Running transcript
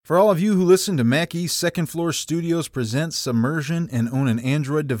For all of you who listen to Mac East Second Floor Studios presents Submersion and own an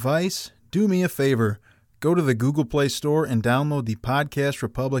Android device, do me a favor. Go to the Google Play Store and download the Podcast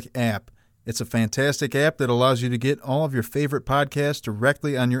Republic app. It's a fantastic app that allows you to get all of your favorite podcasts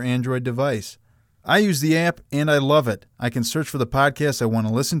directly on your Android device. I use the app and I love it. I can search for the podcasts I want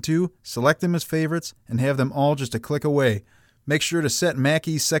to listen to, select them as favorites, and have them all just a click away. Make sure to set Mac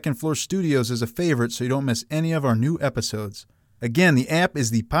East Second Floor Studios as a favorite so you don't miss any of our new episodes. Again, the app is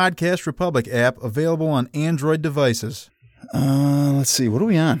the Podcast Republic app, available on Android devices. Let's see. What are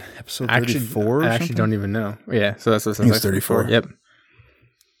we on? Episode 34 I actually don't even know. Yeah, so that's what I think it's 34. Yep.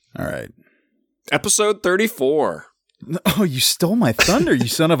 All right. Episode 34. Oh, you stole my thunder, you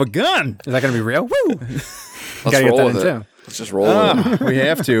son of a gun. Is that going to be real? Woo! Let's roll with it. Let's just roll with it. We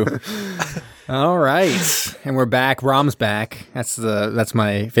have to. All right. And we're back. Rom's back. That's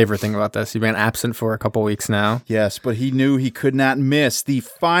my favorite thing about this. You've been absent for a couple weeks now. Yes, but he knew he could not miss the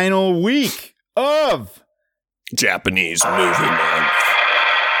final week of Japanese Movie Month.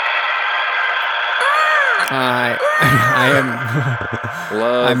 I'm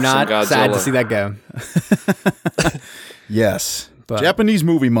not sad to see that go. Yes. But Japanese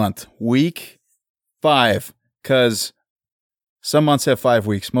Movie Month, week 5, because some months have 5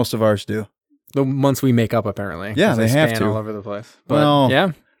 weeks. Most of ours do. The months we make up, apparently. Yeah, they have to. All over the place. But, well,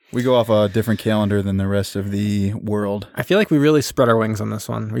 yeah. We go off a different calendar than the rest of the world. I feel like we really spread our wings on this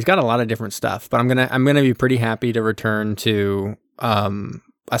one. We've got a lot of different stuff, but I'm gonna be pretty happy to return to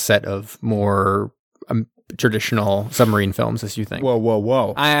a set of more traditional submarine films, as you think.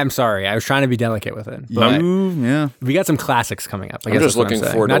 Whoa. I'm sorry. I was trying to be delicate with it. But yeah. We got some classics coming up. I'm just looking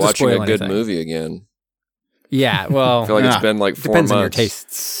forward to watching a good movie again. Yeah, well... I feel like it's been like 4 months. Depends on your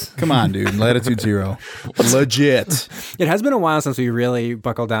tastes. Come on, dude. Latitude Zero. Legit. It has been a while since we really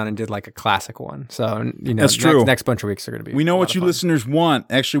buckled down and did like a classic one. So, that's true. Next bunch of weeks are going to be We know what you listeners want.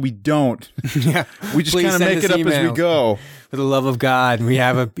 Actually, we don't. Yeah. We just kind of make it up as we go. For the love of God, we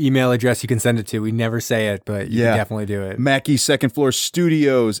have an email address you can send it to. We never say it, but you can definitely do it. Mac East Second Floor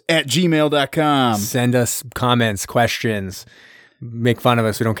Studios @gmail.com. Send us comments, questions. Make fun of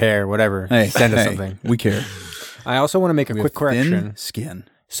us. We don't care. Whatever. Send us something. We care. I also want to make a quick correction. Thin skin.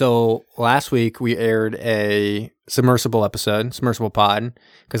 So last week we aired a submersible pod,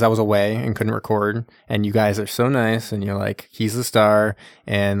 because I was away and couldn't record. And you guys are so nice, and you're like, he's the star,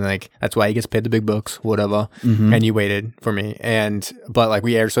 and like that's why he gets paid the big bucks, whatever. Mm-hmm. And you waited for me, but like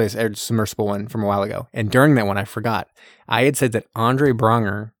I aired submersible one from a while ago, and during that one I forgot I had said that Andre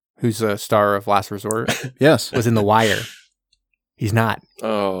Braugher, who's a star of Last Resort, yes, was in The Wire. He's not.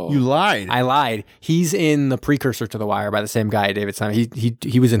 Oh, you lied. I lied. He's in the precursor to The Wire by the same guy, David Simon.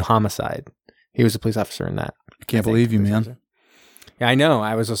 He was in Homicide. He was a police officer in that. I can't believe you, man. Yeah, I know.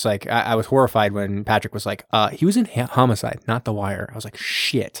 I was just like, I was horrified when Patrick was like, he was in Homicide, not The Wire. I was like,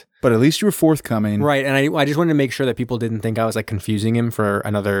 shit. But at least you were forthcoming. Right. And I just wanted to make sure that people didn't think I was like confusing him for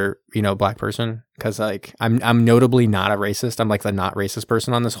another, black person. Because like, I'm notably not a racist. I'm like the not racist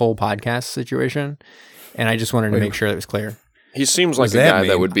person on this whole podcast situation. And I just wanted to make sure that it was clear. He seems like a guy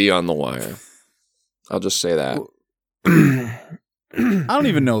that would be on The Wire. I'll just say that. I don't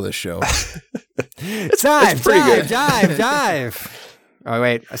even know this show. It's pretty good. Dive. Oh,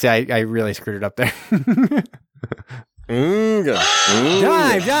 wait. See, I really screwed it up there. Dive.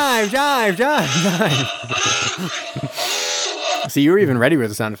 See, you were even ready with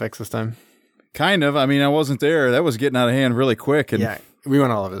the sound effects this time. Kind of. I mean, I wasn't there. That was getting out of hand really quick. And yeah, we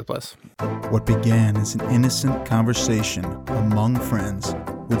went all over the place. What began as an innocent conversation among friends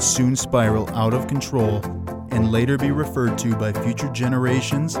would soon spiral out of control and later be referred to by future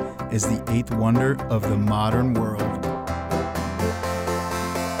generations as the eighth wonder of the modern world.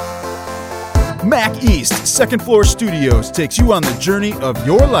 Mac East Second Floor Studios takes you on the journey of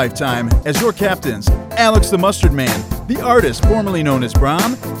your lifetime as your captains, Alex the Mustard Man, the artist formerly known as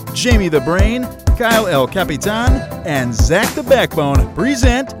Brom, Jamie the Brain, Kyle El Capitan, and Zach the Backbone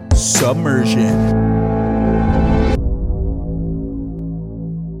present Submersion.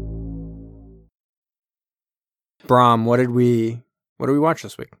 Brom, what did we watch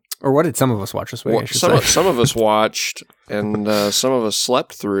this week? Or what did some of us watch this week? Well, some of us watched, and some of us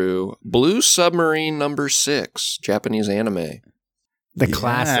slept through Blue Submarine #6, Japanese anime. The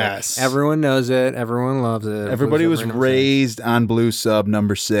classic. Everyone knows it. Everyone loves it. Everybody was raised on Blue Sub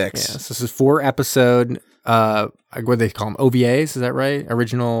 #6. Yes, this is 4-episode. What do they call them? OVAs? Is that right?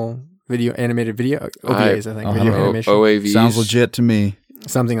 Original video, animated video. OVAs, I think. Video animation. OAVs. Sounds legit to me.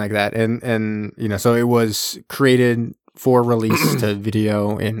 Something like that. And so it was created for release to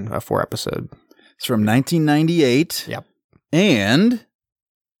video in a 4-episode. It's from 1998. Yep. And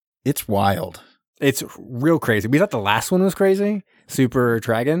it's wild. It's real crazy. We thought the last one was crazy, Super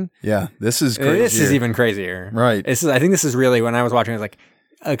Dragon. Yeah, this is crazy. This is even crazier. Right. I think this is really, when I was watching, I was like,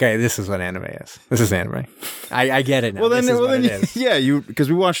 okay, this is what anime is. This is anime. I get it now. This is what it is. Yeah, because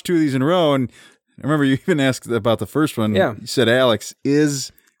we watched 2 of these in a row, and I remember you even asked about the first one. Yeah. You said, Alex,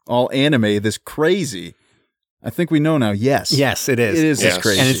 is all anime this crazy? I think we know now. Yes. Yes, it is. It is this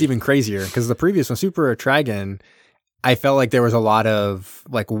crazy. And it's even crazier because the previous one, Super Dragon, I felt like there was a lot of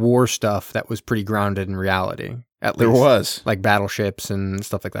like war stuff that was pretty grounded in reality. At least. There was. Like battleships and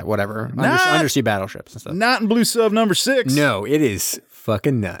stuff like that. Whatever. Not- Undersea battleships and stuff. Not in Blue Sub number 6. No, it is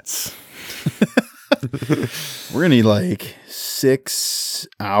fucking nuts. We're gonna need like 6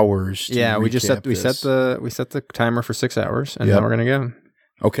 hours. To Yeah, we set this. the timer for 6 hours, and Yep. then we're gonna go.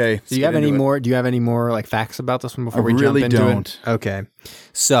 Okay. Do you have any more? Do you have any more like facts about this one before we really jump into don't. it? Okay,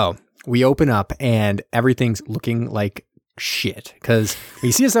 so we open up and everything's looking like shit because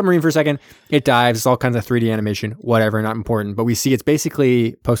we see a submarine for a second. It dives. It's all kinds of 3D animation. Whatever, not important. But we see it's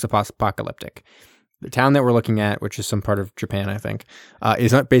basically post-apocalyptic. The town that we're looking at, which is some part of Japan, I think,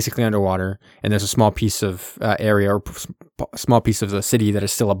 is basically underwater, and there's a small piece of area or small piece of the city that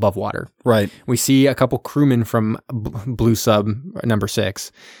is still above water. Right. We see a couple crewmen from Blue Sub number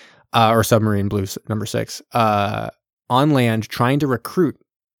 6, or Submarine Blue number 6, on land trying to recruit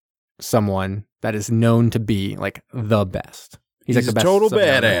someone that is known to be like the best. He's like the a best total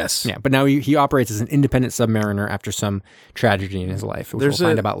submariner. badass. Yeah, but now he operates as an independent submariner after some tragedy in his life, which we'll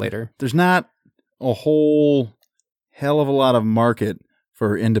find about later. There's not a whole hell of a lot of market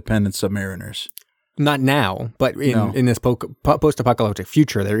for independent submariners. Not now, but in this post-apocalyptic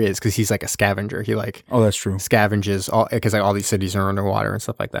future, there is, because he's like a scavenger. He like Oh, that's true. scavenges because like all these cities are underwater and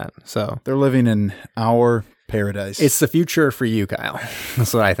stuff like that. So They're living in our paradise. it's the future for you, Kyle.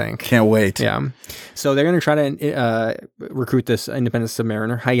 That's what I think. Can't wait. Yeah. So they're going to try to recruit this independent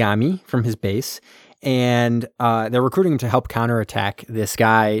submariner, Hayami, from his base. And they're recruiting him to help counterattack this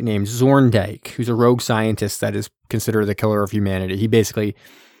guy named Zorndike, who's a rogue scientist that is considered the killer of humanity. He basically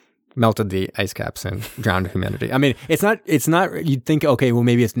melted the ice caps and drowned humanity. I mean, it's not, you'd think, okay, well,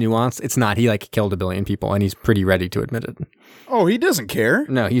 maybe it's nuanced. It's not. He like killed 1 billion people and he's pretty ready to admit it. Oh, he doesn't care.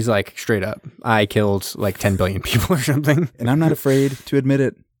 No, he's like straight up, I killed like 10 billion people or something. And I'm not afraid to admit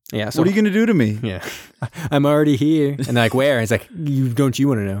it. Yeah. So What are you going to do to me? yeah, I'm already here. And they're like, where? It's like, don't you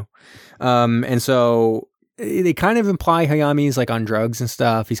want to know? And so they kind of imply Hayami's like on drugs and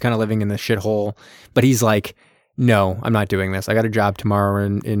stuff. He's kind of living in the shithole, but he's like, no, I'm not doing this. I got a job tomorrow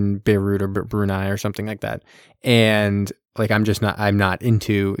in Beirut or Brunei or something like that. And like, I'm not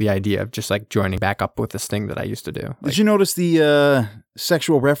into the idea of just like joining back up with this thing that I used to do. Like, Did you notice the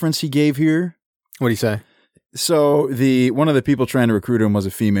sexual reference he gave here? what do you say? So one of the people trying to recruit him was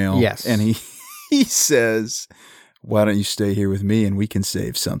a female. Yes. And he says, why don't you stay here with me and we can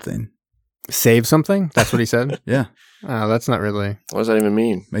save something? Save something? That's what he said? Yeah. Oh, that's not really. What does that even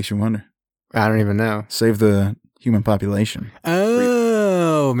mean? Makes you wonder. I don't even know. Save the human population.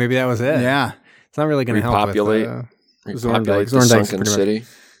 Oh, maybe that was it. Yeah. It's not really going to help. Repopulate. With, Repopulate the Zorndike's sunken pretty city.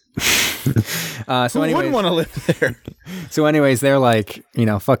 So Who anyways, wouldn't want to live there? So anyways, they're like,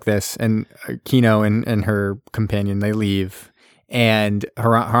 fuck this. And Kino and her companion, they leave. And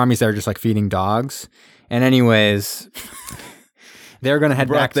Harami's there just like feeding dogs. And anyways, they're going to head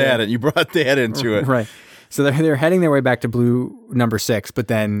back to... You brought that into it. Right. So they're heading their way back to Blue number 6, but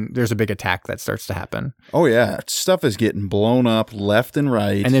then there's a big attack that starts to happen. Oh, yeah. Stuff is getting blown up left and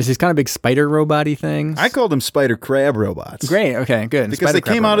right. And there's these kind of big spider robot-y things. I called them spider crab robots. Great. Okay, good. Because Spider they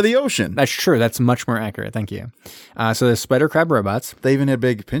crab came out of robots. the ocean. That's true. That's much more accurate. Thank you. So there's spider crab robots. They even had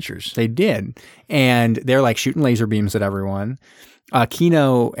big pinchers. They did. And they're like shooting laser beams at everyone.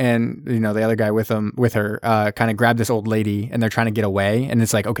 Kino and the other guy with her kind of grab this old lady and they're trying to get away, and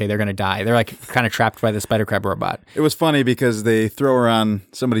it's like, okay, they're gonna die. They're like kind of trapped by the spider crab robot. It was funny because they throw her on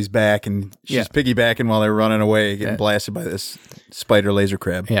somebody's back and she's piggybacking while they're running away, getting blasted by this spider laser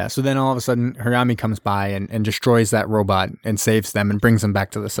crab. Yeah. So then all of a sudden Harami comes by and destroys that robot and saves them and brings them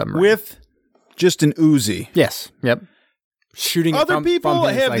back to the submarine With just an Uzi. Yes. Yep. Shooting Other from people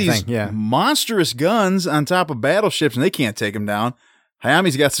his, have like, these thing. Yeah. monstrous guns on top of battleships and they can't take them down.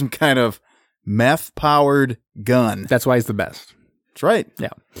 Hayami's got some kind of meth-powered gun. That's why he's the best. That's right. Yeah.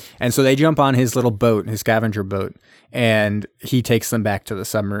 And so they jump on his little boat, his scavenger boat, and he takes them back to the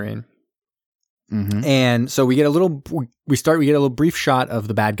submarine. Mm-hmm. And so we get a little brief shot of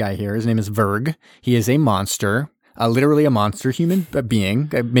the bad guy here. His name is Verg. He is a monster, literally a monster human being,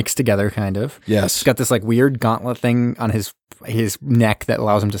 mixed together kind of. Yes. He's got this like weird gauntlet thing on his neck that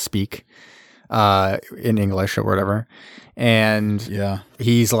allows him to speak in English or whatever. And Yeah.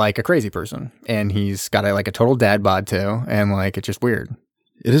 he's like a crazy person, and he's got a total dad bod too. And like, it's just weird.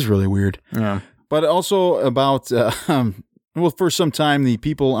 It is really weird. Yeah. But also about, for some time, the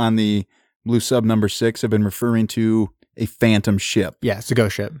people on the Blue Sub number 6 have been referring to a phantom ship. Yeah, it's the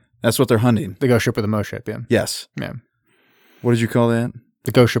ghost ship. That's what they're hunting. The ghost ship with the Mo ship, yeah. Yes. Yeah. What did you call that?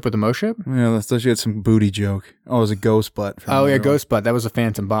 The ghost ship with the Mo ship? Yeah, let's you had some booty joke. Oh, it was a ghost butt. Oh, yeah, ghost butt. That was a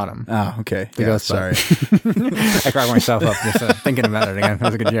phantom bottom. Oh, okay. The ghost sorry. butt. I cracked myself up just thinking about it again. That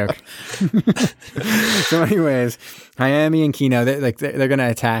was a good joke. So anyways, Hayami and Kino, they're going to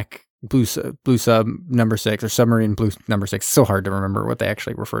attack Blue Sub number 6 or Submarine Blue number 6. It's so hard to remember what they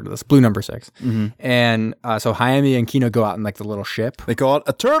actually refer to this. Blue number 6. Mm-hmm. And so Hayami and Kino go out in like the little ship. They call it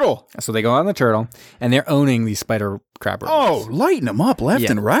a turtle. So they go out in the turtle and they're owning these spider crab robots. Oh, lighting them up left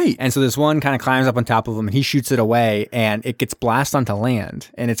and right. And so this one kind of climbs up on top of him and he shoots it away and it gets blasted onto land.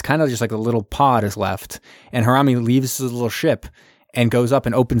 And it's kind of just like a little pod is left. And Harami leaves the little ship and goes up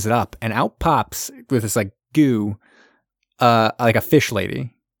and opens it up. And out pops with this like goo, like a fish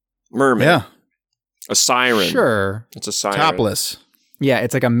lady. Mermaid. Yeah. A siren. Sure. It's a siren. Topless. Yeah,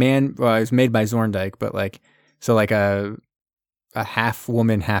 it's like a man. Well, it's made by Zorndike, but like a half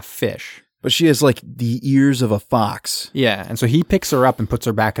woman, half fish. But she has like the ears of a fox. Yeah, and so he picks her up and puts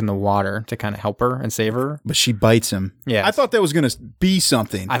her back in the water to kind of help her and save her. But she bites him. Yeah. I thought that was going to be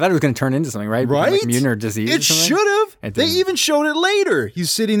something. I thought it was going to turn into something, right? Right? Like mutant or disease. It or something. should have. It They didn't. even showed it later.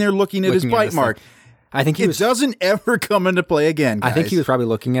 He's sitting there looking at his Looking at bite this mark. thing. I think he It was. doesn't ever come into play again, guys. I think he was probably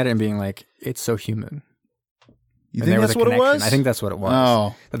looking at it and being like, "It's so human." You And think there was that's a what it connection. was? I think that's what it was.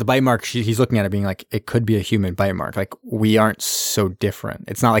 Oh. But the bite mark, he's looking at it being like, it could be a human bite mark. Like, we aren't so different.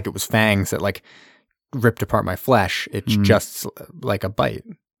 It's not like it was fangs that like ripped apart my flesh. It's just like a bite.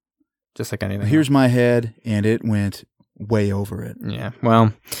 Just like anything. Here's my head, and it went way over it. Yeah.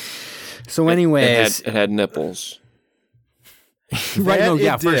 Well, so anyways. It had nipples. Right. That No, it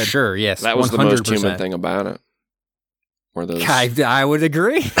yeah, for did. sure. Yes. That was the most human 100%. thing about it. Were those I would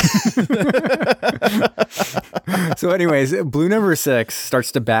agree. So anyways, Blue number 6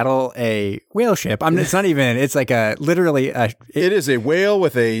 starts to battle a whale ship. It's not even, it's like literally It is a whale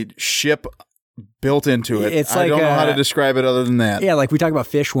with a ship built into it. It's I don't like know how to describe it other than that. yeah, like we talk about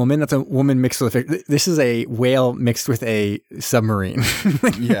fish woman. That's a woman mixed with a fish. This is a whale mixed with a submarine.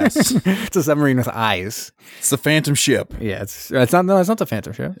 Yes. It's a submarine with eyes. It's the phantom ship. Yeah, it's not the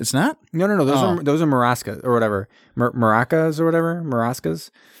Phantom ship. It's not? No. Those are marascas or whatever. Maracas or whatever. Marascas.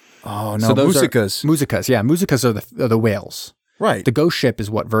 Oh, no. So those Musicas. are Musicas. Yeah, Musicas are the whales. Right. The ghost ship is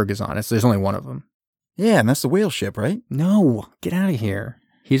what Verg is on. There's only one of them. Yeah, and that's the whale ship, right? No, get out of here.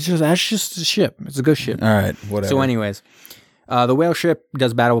 That's just a ship. It's a ghost ship. All right, whatever. So anyways, the whale ship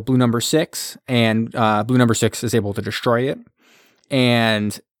does battle with Blue number 6, and Blue number 6 is able to destroy it.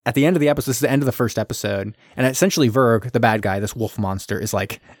 And at the end of the episode, this is the end of the first episode, and essentially Verg, the bad guy, this wolf monster, is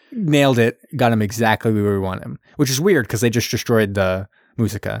like, nailed it, got him exactly where we want him, which is weird because they just destroyed the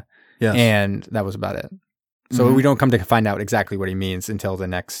Musica, Yes. and that was about it. So we don't come to find out exactly what he means until the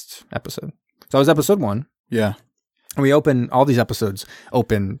next episode. So that was episode 1. Yeah. And we open all these episodes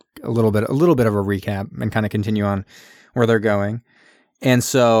open a little bit of a recap and kind of continue on where they're going. And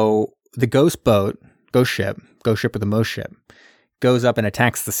so the ghost ship with the Mo ship goes up and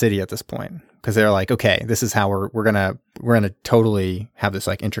attacks the city at this point because they're like, okay, this is how we're gonna totally have this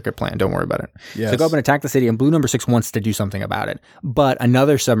like intricate plan. Don't worry about it. Yes. So go up and attack the city, and Blue number 6 wants to do something about it. But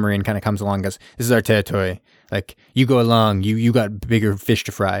another submarine kind of comes along and goes, this is our territory. Like, you go along, you got bigger fish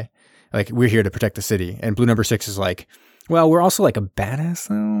to fry. Like, we're here to protect the city. And Blue number 6 is like, well, we're also like a badass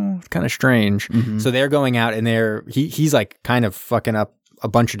though. It's kind of strange. So they're going out and he's like kind of fucking up a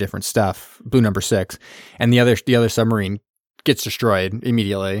bunch of different stuff, Blue number 6. And the other submarine gets destroyed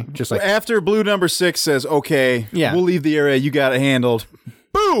immediately. Just like, After Blue number 6 says, okay, Yeah. we'll leave the area, you got it handled.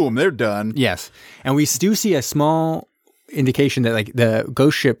 Boom, they're done. yes. And we do see a small indication that like the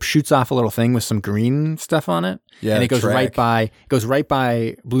ghost ship shoots off a little thing with some green stuff on it. Yeah, and it goes track. right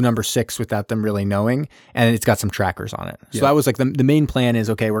by Blue number 6 without them really knowing, and it's got some trackers on it. So that was like the main plan is,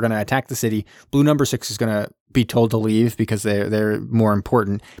 okay, we're going to attack the city. Blue number 6 is going to be told to leave because they're more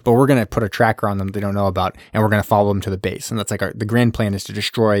important, but we're going to put a tracker on them they don't know about, and we're going to follow them to the base. And that's like the grand plan is to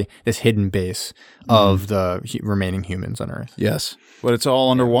destroy this hidden base of the remaining humans on Earth. Yes. But it's all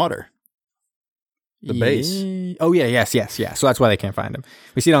underwater. The base. Oh yeah, yes. So that's why they can't find him.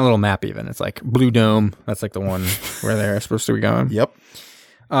 We see it on a little map even. It's like Blue Dome. That's like the one where they're supposed to be going. Yep.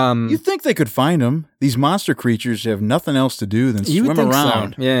 You think they could find them? These monster creatures have nothing else to do than You would swim think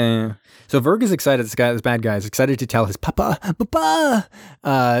around. so. Yeah. So Verg is excited. This bad guy is excited to tell his papa,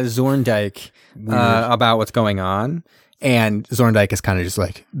 Zorndike, about what's going on. And Zorndike is kind of just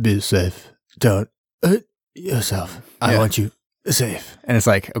like, be safe. Don't hurt yourself. I want you safe. And it's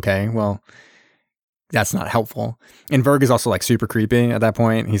like, okay, well, that's not helpful. And Verg is also like super creepy at that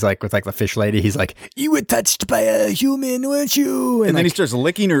point. He's like with like the fish lady. He's like, "You were touched by a human, weren't you?" And then he like, starts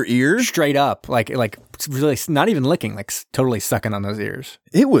licking her ears. straight up, like really not even licking, like totally sucking on those ears.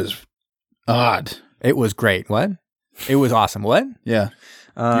 It was odd. It was great. What? It was awesome. What? Yeah,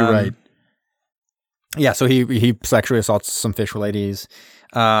 you're right. Yeah, so he sexually assaults some fish ladies.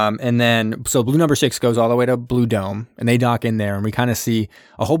 And then, so Blue Number 6 goes all the way to Blue Dome, and they dock in there, and we kind of see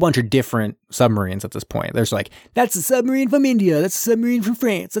a whole bunch of different submarines at this point. There's like, that's a submarine from India, that's a submarine from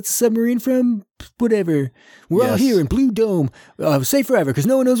France, that's a submarine from whatever. We're all here in Blue Dome, safe forever, because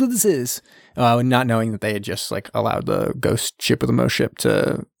no one knows what this is. Not knowing that they had just like allowed the ghost ship or the Mo ship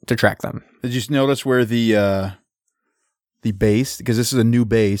to track them. Did you notice where the base, because this is a new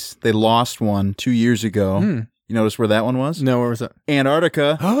base, they lost one 2 years ago. You notice where that one was? No, where was it?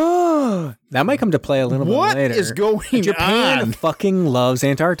 Antarctica. Oh, that might come to play a little bit later. What is going Japan on? fucking loves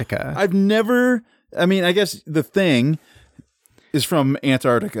Antarctica. I guess The Thing is from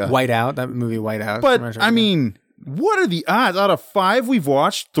Antarctica. Whiteout, that movie Whiteout. But, I mean, what are the odds? Out of 5 we've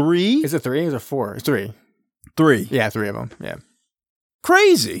watched, 3? Is it 3 or is it 4? It's 3. 3. Yeah, 3 of them. Yeah.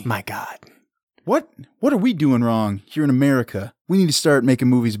 Crazy. My God. What are we doing wrong here in America? We need to start making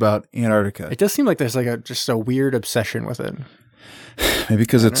movies about Antarctica. It does seem like there's like just a weird obsession with it. Maybe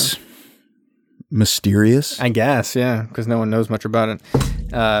because it's mysterious. I guess, yeah, because no one knows much about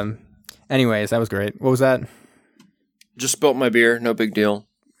it. Anyways, that was great. What was that? Just spilt my beer. No big deal.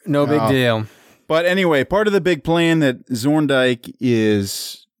 No big deal. But anyway, part of the big plan that Zorndike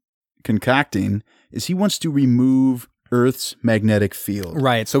is concocting is he wants to remove Earth's magnetic field.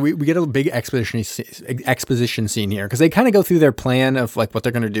 Right. So we get a big exposition scene here because they kind of go through their plan of like what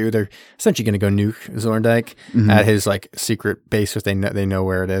they're going to do. They're essentially going to go nuke Zorndike at his like secret base if they know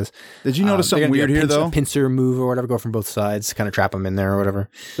where it is. Did you notice something weird here though? A pincer move or whatever, go from both sides, kind of trap them in there or whatever.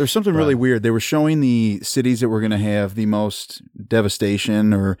 There's something really weird. They were showing the cities that were going to have the most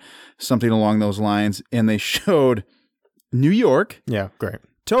devastation or something along those lines, and they showed New York. Yeah, great.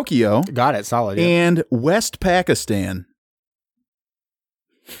 Tokyo. Got it. Solid. Yeah. And West Pakistan.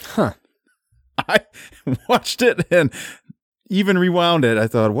 Huh. I watched it and even rewound it. I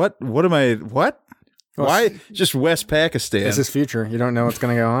thought, what? Why just West Pakistan? This is future. You don't know what's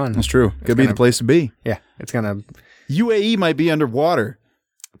going to go on. That's true. Could be the place to be. Yeah. It's going to... UAE might be underwater.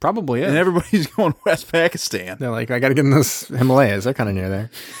 Probably is. And everybody's going West Pakistan. They're like, I got to get in those Himalayas. They're kind of near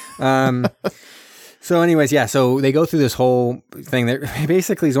there. So anyways, yeah, so they go through this whole thing.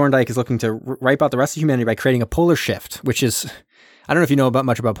 Basically, Zorndike is looking to wipe out the rest of humanity by creating a polar shift, which is, I don't know if you know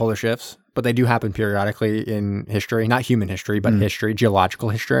much about polar shifts, but they do happen periodically in history. Not human history, but history, geological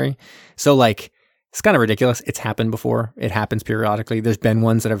history. So like, it's kind of ridiculous. It's happened before. It happens periodically. There's been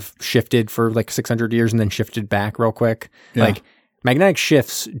ones that have shifted for like 600 years and then shifted back real quick. Yeah. Like, magnetic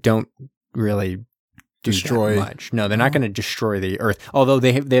shifts don't really destroy much. No, they're not going to destroy the Earth. Although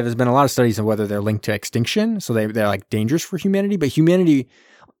there's been a lot of studies on whether they're linked to extinction, so they're like dangerous for humanity. But humanity,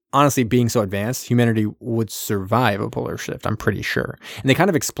 honestly, being so advanced, humanity would survive a polar shift. I'm pretty sure. And they kind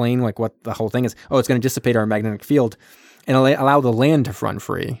of explain like what the whole thing is. Oh, it's going to dissipate our magnetic field and allow the land to run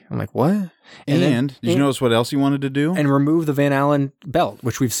free. I'm like, what? And did you notice what else he wanted to do? And remove the Van Allen belt,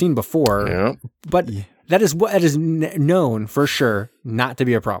 which we've seen before. Yeah. But that is known for sure not to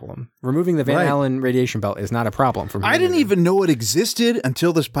be a problem. Removing the Van Allen radiation belt is not a problem for me. I didn't even know it existed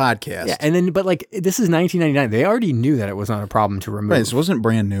until this podcast. Yeah, and then, but like, this is 1999. They already knew that it was not a problem to remove. Right, this wasn't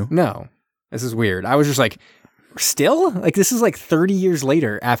brand new. No. This is weird. I was just like, still? Like, this is like 30 years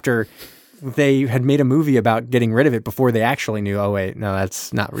later after they had made a movie about getting rid of it before they actually knew, oh, wait, no,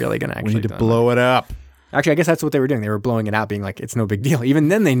 that's not really going to actually We need to blow it up. Actually, I guess that's what they were doing. They were blowing it out, being like, it's no big deal. Even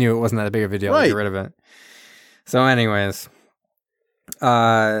then, they knew it wasn't that big of a deal to get rid of it. So anyways,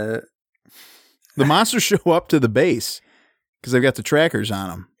 the monsters show up to the base because they've got the trackers on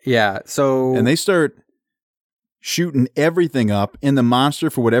them. Yeah. So and they start shooting everything up, and the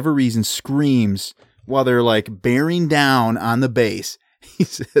monster, for whatever reason, screams while they're like bearing down on the base. He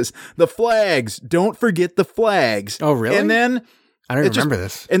says, "The flags! Don't forget the flags!" Oh, really? And then I don't remember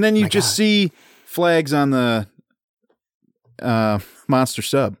this. And then you just see flags on the monster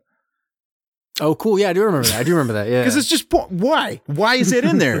sub. Oh, cool. Yeah, I do remember that. Yeah. Because it's just, why? Why is it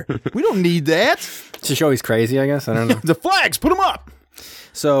in there? We don't need that. To show he's crazy, I guess. I don't know. The flags, put them up.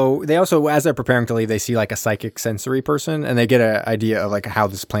 So they also, as they're preparing to leave, they see like a psychic sensory person, and they get an idea of like how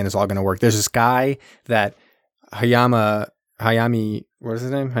this plan is all going to work. There's this guy that Hayami, what is his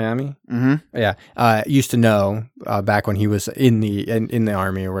name? Hayami? Mm-hmm. Yeah. Used to know back when he was in the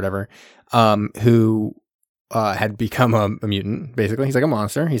army or whatever, who had become a mutant, basically. He's like a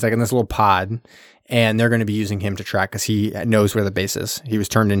monster. He's like in this little pod, and they're going to be using him to track because he knows where the base is. He was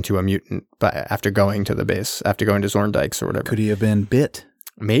turned into a mutant but after going to the base, after going to Zorndikes or whatever. Could he have been bit?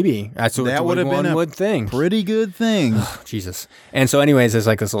 Maybe. That's what That would have been a would think. Pretty good thing. Jesus. And so anyways, there's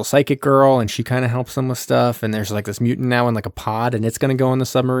like this little psychic girl and she kind of helps them with stuff. And there's like this mutant now in like a pod and it's going to go on the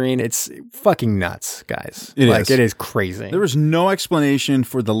submarine. It's fucking nuts, guys. It is crazy. There was no explanation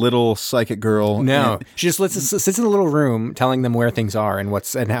for the little psychic girl. No. She just sits in a little room telling them where things are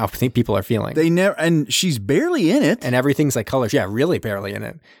and how people are feeling. And she's barely in it. And everything's like colors. Yeah, really barely in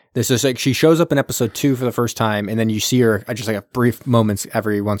it. There's just like she shows up in episode 2 for the first time, and then you see her just like a brief moments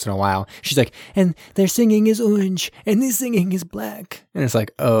every once in a while. She's like, and their singing is orange, and this singing is black, and it's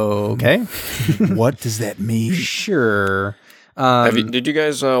like, oh, okay, what does that mean? Sure. Did you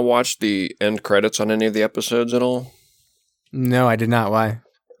guys watch the end credits on any of the episodes at all? No, I did not. Why?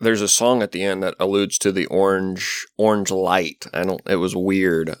 There's a song at the end that alludes to the orange light. It was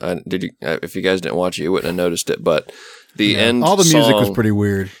weird. If you guys didn't watch it, you wouldn't have noticed it, but. The end. All the music song, was pretty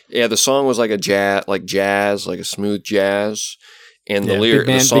weird. Yeah, the song was like a jazz, like a smooth jazz, and the lyric,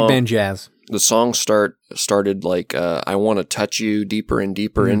 big band jazz. The song started like, "I want to touch you deeper and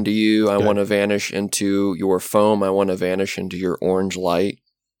deeper into you. I want to vanish into your foam. I want to vanish into your orange light."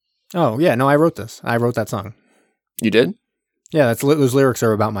 Oh yeah, no, I wrote this. I wrote that song. You did? Yeah, those lyrics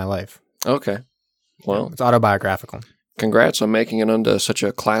are about my life. Okay, well, it's autobiographical. Congrats on making it into such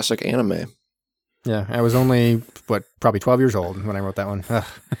a classic anime. Yeah, I was only, probably 12 years old when I wrote that one.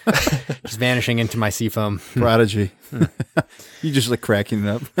 Just vanishing into my seafoam. Prodigy. You just like cracking it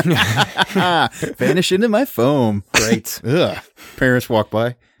up. Vanish into my foam. Great. Ugh. Parents walk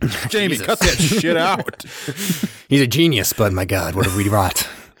by. Jamie, cut that shit out. He's a genius, but my God, what have we wrought?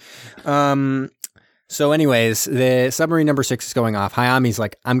 So anyways, the submarine number 6 is going off. Hayami's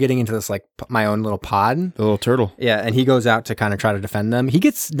like, I'm getting into this like my own little pod. The little turtle. Yeah, and he goes out to kind of try to defend them. He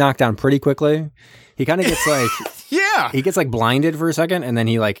gets knocked down pretty quickly. He kind of gets like... Yeah. He gets like blinded for a second, and then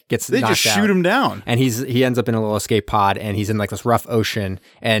he like gets knocked out. They just shoot him down. And he ends up in a little escape pod, and he's in like this rough ocean,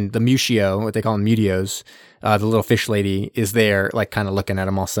 and the Mutio, what they call them Mutios, the little fish lady, is there like kind of looking at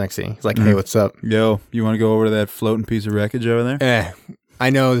him all sexy. He's like, hey, what's up? Yo, you want to go over to that floating piece of wreckage over there? I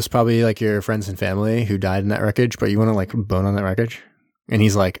know this is probably like your friends and family who died in that wreckage, but you want to like bone on that wreckage? And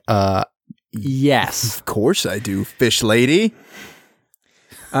he's like, yes. Of course I do, fish lady.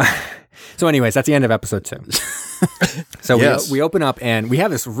 So anyways, that's the end of episode 2. So yes. we open up and we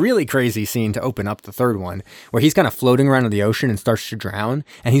have this really crazy scene to open up the third one where he's kind of floating around in the ocean and starts to drown.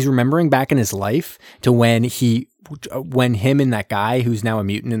 And he's remembering back in his life to when him and that guy who's now a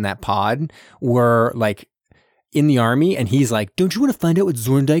mutant in that pod were like in the army, and he's like, don't you want to find out what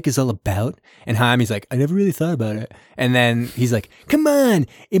Zorndike is all about? And Hayami's like, I never really thought about it. And then he's like, come on,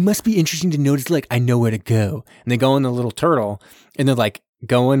 it must be interesting to notice, like, I know where to go. And they go in the little turtle, and they're like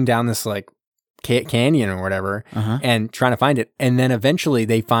going down this like canyon or whatever, and trying to find it. And then eventually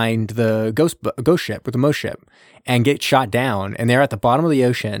they find the ghost ship with the Mo ship and get shot down. And they're at the bottom of the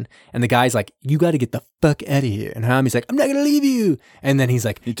ocean. And the guy's like, you got to get the fuck out of here. And Hayami's like, I'm not going to leave you. And then he's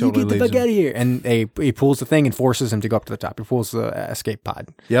like, you get the fuck out of here. And he pulls the thing and forces him to go up to the top. He pulls the escape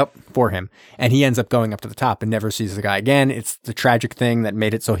pod for him. And he ends up going up to the top and never sees the guy again. It's the tragic thing that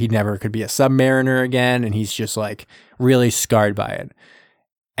made it so he never could be a submariner again. And he's just like really scarred by it.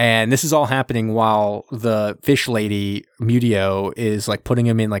 And this is all happening while the fish lady, Mutio, is like putting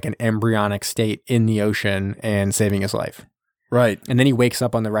him in like an embryonic state in the ocean and saving his life. Right. And then he wakes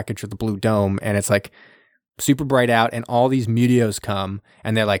up on the wreckage of the Blue Dome, and it's like super bright out, and all these Mutios come,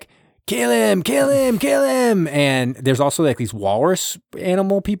 and they're like, kill him, kill him, kill him. And there's also like these walrus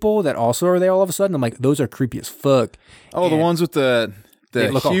animal people that also are there all of a sudden. I'm like, those are creepy as fuck. Oh, and the ones with the they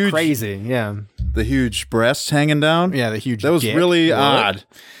look huge, all crazy. Yeah. The huge breasts hanging down. Yeah, the huge That was dick. really odd.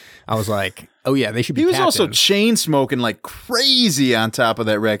 I was like, oh yeah, they should be He was captains. also chain smoking like crazy on top of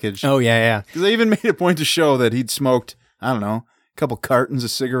that wreckage. Oh yeah. Because they even made a point to show that he'd smoked, I don't know, a couple cartons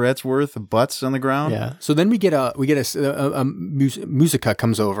of cigarettes worth of butts on the ground. Yeah. So then we get a Musica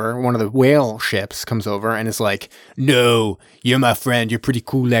comes over, one of the whale ships comes over, and it's like, no, you're my friend. You're pretty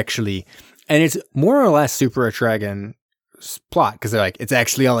cool, actually. And it's more or less Super Etrigan plot, because they're like, it's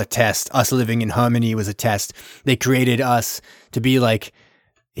actually all a test. Us living in harmony was a test. They created us to be like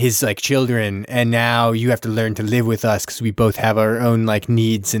his like children, and now you have to learn to live with us because we both have our own like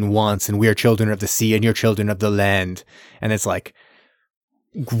needs and wants, and we're children of the sea and you're children of the land. And it's like,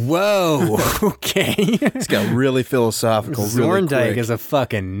 whoa, okay. It's got really philosophical. Zorndike is a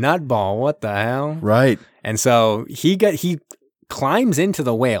fucking nutball. What the hell? Right. And so he climbs into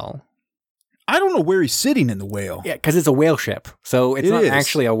the whale. I don't know where he's sitting in the whale. Yeah, because it's a whale ship. So it's not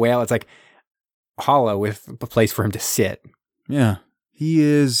actually a whale. It's like hollow with a place for him to sit. Yeah. He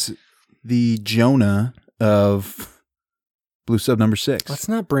is the Jonah of Blue Sub number 6. Let's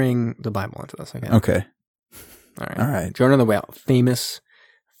not bring the Bible into this again. Okay. All right. Jonah the whale, famous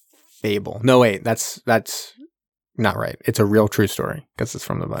fable. No, wait, that's not right. It's a real true story because it's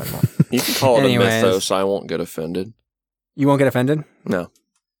from the Bible. You can call it Anyways. a mythos. I won't get offended. You won't get offended? No.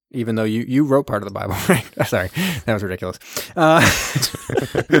 Even though you wrote part of the Bible, right? Sorry, that was ridiculous.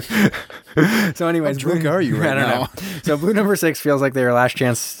 So anyways, How drunk are you right I don't now? know. So Blue number 6 feels like their last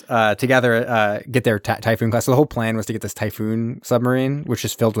chance to get their Typhoon class. So the whole plan was to get this Typhoon submarine, which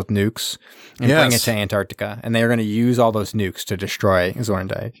is filled with nukes, and bring it Yes. to Antarctica. And they are going to use all those nukes to destroy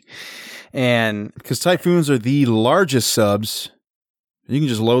Zorndike. And Because Typhoons are the largest subs. You can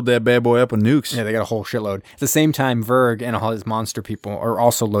just load that bad boy up with nukes. yeah, they got a whole shitload. At the same time, Verg and all his monster people are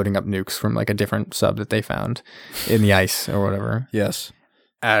also loading up nukes from like a different sub that they found in the ice or whatever. Yes.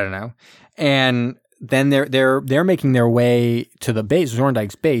 I don't know. And then they're making their way to the base,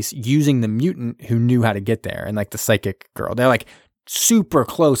 Zorndike's base, using the mutant who knew how to get there, and like the psychic girl. They're like super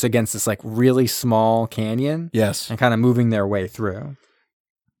close against this like really small canyon Yes. and kind of moving their way through.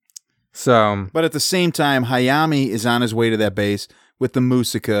 So But at the same time, Hayami is on his way to that base with the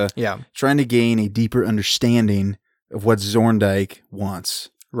Musika, yeah, trying to gain a deeper understanding of what Zorndike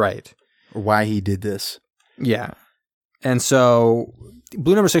wants right. or why he did this. Yeah. And so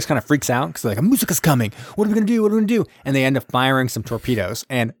Blue number 6 kind of freaks out because they're like, Musika's coming. What are we going to do? What are we going to do? And they end up firing some torpedoes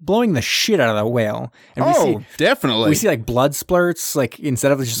and blowing the shit out of the whale. And definitely. we see like blood splurts, like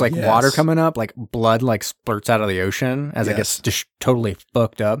instead of just like Yes. water coming up, like blood like splurts out of the ocean as it gets just totally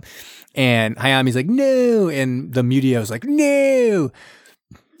fucked up. And Hayami's like, no. And the Mutio's like, no.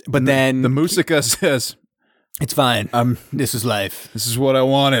 But then the Musika says, it's fine. This is life. this is what I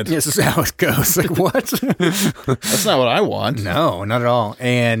wanted. This is how it goes. Like, what? That's not what I want. No, not at all.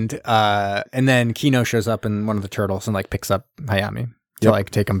 And then Kino shows up in one of the turtles and like picks up Hayami to like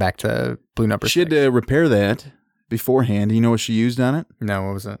take him back to Blue number 6. She had to repair that beforehand. You know what she used on it? No,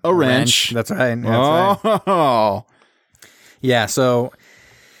 what was it? A wrench. That's right. That's right. Oh. Yeah, so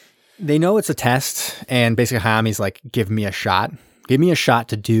they know it's a test, and basically Hayami's like, give me a shot. Give me a shot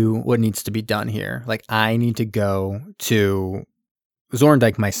to do what needs to be done here. Like, I need to go to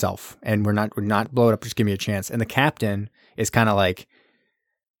Zorndike myself, and we're not blow it up, just give me a chance. And the captain is kind of like,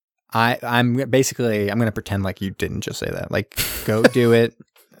 I'm going to pretend like you didn't just say that. Like, go do it.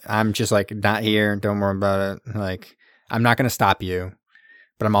 I'm just like, not here. Don't worry about it. Like, I'm not going to stop you,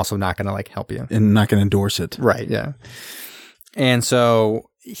 but I'm also not going to like help you. And not going to endorse it. Right. Yeah. And so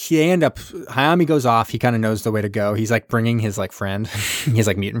Hayami goes off. He kind of knows the way to go. He's like bringing his like friend, his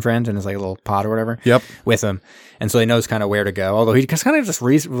like mutant friend and his like little pod or whatever. Yep. With him. And so he knows kind of where to go. Although he kind of just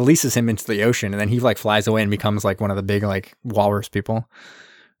releases him into the ocean, and then he like flies away and becomes like one of the big like walrus people.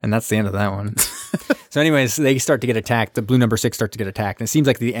 And that's the end of that one. So anyways, they start to get attacked. The Blue number 6 start to get attacked. And it seems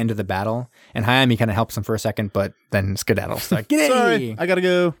like the end of the battle. And Hayami kind of helps him for a second, but then skedaddles. Like, get Sorry, I got to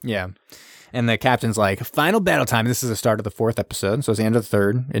go. Yeah. And the captain's like, final battle time. This is the start of the 4th episode. So it's the end of the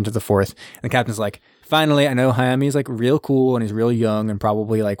 3rd, into the 4th. And the captain's like, finally, I know Hayami's like real cool and he's real young, and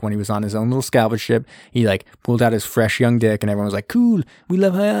probably like when he was on his own little salvage ship, he like pulled out his fresh young dick and everyone was like, cool, we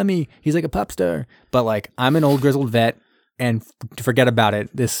love Hayami. He's like a pop star. But like, I'm an old grizzled vet, and to forget about it,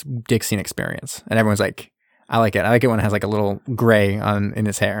 this dick scene experience. And everyone's like, I like it. I like it when it has like a little gray in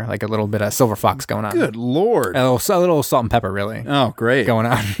his hair, like a little bit of silver fox going on. Good Lord. A little salt and pepper, really. Oh, great. Going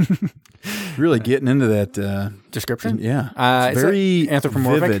on. Really getting into that. Description? Yeah. It's very like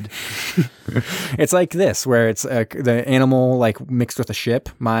anthropomorphic. vivid. It's like this, where it's the animal like mixed with a ship.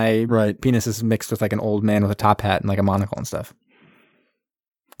 My penis is mixed with like an old man with a top hat and like a monocle and stuff.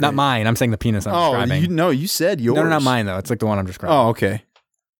 Not mine. I'm saying the penis I'm describing. You said yours. No, not mine though. It's like the one I'm describing. Oh, okay.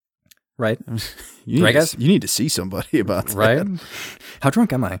 Right? Right, guys? You need to see somebody about that. Right? How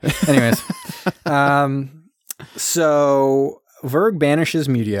drunk am I? Anyways. So Verg banishes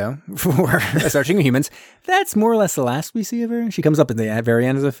Mutio for searching humans. That's more or less the last we see of her. She comes up at the very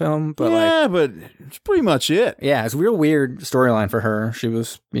end of the film. But but it's pretty much it. Yeah, it's a real weird storyline for her. She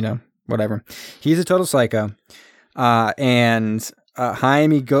was, whatever. He's a total psycho. And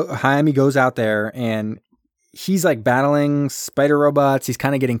Hayami goes out there, and he's like battling spider robots. He's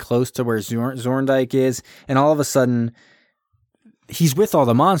kind of getting close to where Zorndike is, and all of a sudden he's with all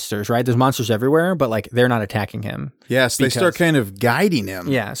the monsters, right? There's monsters everywhere, but like they're not attacking him. Yes, they start kind of guiding him.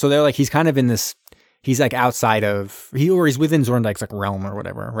 Yeah, so they're like, he's kind of in this, he's like outside of, he's within Zorndike's like realm or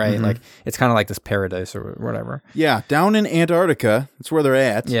whatever, right? Mm-hmm. Like it's kind of like this paradise or whatever. Yeah, down in Antarctica, that's where they're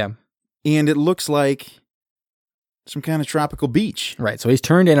at. Yeah. And it looks like some kind of tropical beach. Right, so he's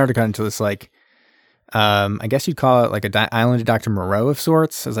turned Antarctica into this like I guess you'd call it like a Island of Dr. Moreau of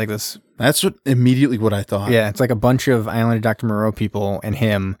sorts. It's like this. That's immediately what I thought. Yeah, it's like a bunch of Island of Dr. Moreau people and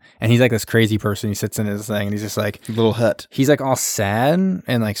him, and he's like this crazy person. He sits in his thing, and he's just like Little hut. he's like all sad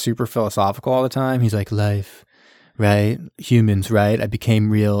and like super philosophical all the time. He's like, life, right? Humans, right? I became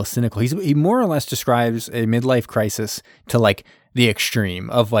real cynical. He more or less describes a midlife crisis to like the extreme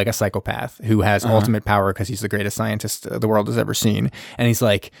of like a psychopath who has ultimate power because he's the greatest scientist the world has ever seen. And he's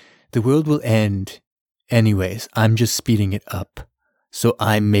like, the world will end anyways. I'm just speeding it up. So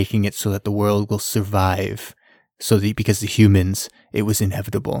I'm making it so that the world will survive. Because the humans, it was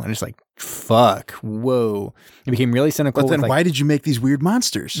inevitable. And it's like, fuck, whoa. It became really cynical. But then with, why did you make these weird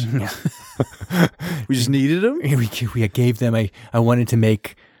monsters? We just needed them? we gave them I wanted to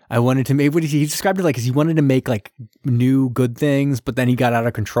make what he described it like is he wanted to make like new good things, but then he got out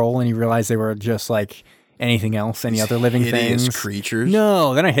of control and he realized they were just like anything else, any other living hideous things. creatures.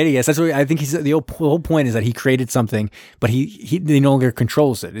 No, they're not hideous. That's what I think the whole point is that he created something, but he no longer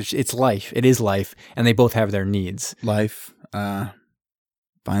controls it. It's life. It is life, and they both have their needs. Life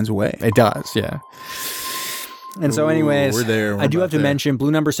finds a way. It does, yeah. And so anyways, we're there. I do have to mention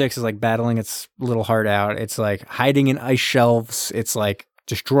Blue Number 6 is like battling its little heart out. It's like hiding in ice shelves. It's like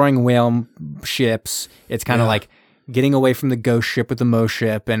destroying whale ships. It's kind of like getting away from the ghost ship with the Mo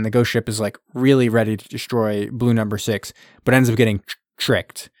ship, and the ghost ship is like really ready to destroy Blue Number 6, but ends up getting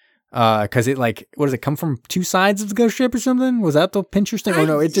tricked. Because it like, what does it come from 2 sides of the ghost ship or something? Was that the Pincher's thing? Oh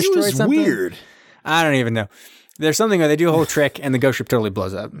no, it destroyed something. Weird. I don't even know. There's something where they do a whole trick and the ghost ship totally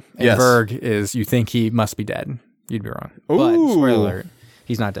blows up. And Yes. Verg is, you think he must be dead. You'd be wrong. But, Ooh. spoiler alert,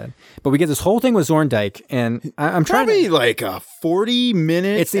 he's not dead. But we get this whole thing with Zorndike, and I'm trying Probably to... like a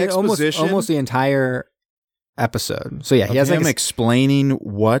 40-minute It's the, exposition. almost the entire episode. So yeah, he has like him explaining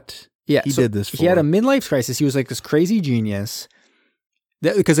what he did this for. He had a midlife crisis. He was like this crazy genius.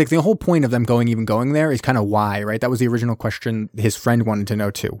 Because like the whole point of them going there is kind of why, right? That was the original question his friend wanted to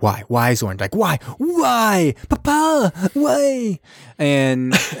know too. Why? Why Zorndike? Why? Papa? Why?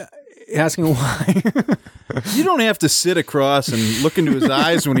 And asking why. You don't have to sit across and look into his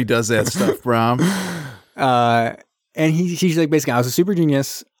eyes when he does that stuff, Brom. And he's like, basically, I was a super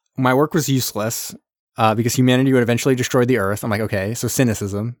genius. My work was useless because humanity would eventually destroy the earth. I'm like, okay, so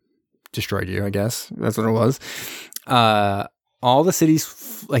cynicism destroyed you, I guess. That's what it was. All the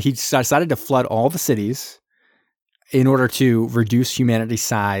cities, like he decided to flood all the cities in order to reduce humanity's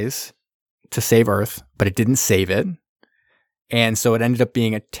size to save Earth, but it didn't save it. And so it ended up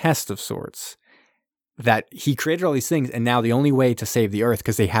being a test of sorts that he created all these things. And now the only way to save the Earth,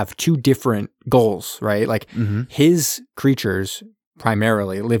 because they have 2 different goals, right? Like his creatures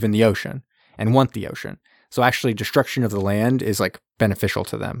primarily live in the ocean and want the ocean. So actually destruction of the land is like beneficial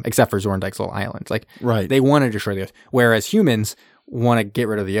to them, except for Zorndike's little island. Like they want to destroy the earth, whereas humans want to get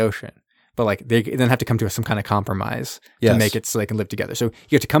rid of the ocean. But like they then have to come to some kind of compromise to make it so they can live together. So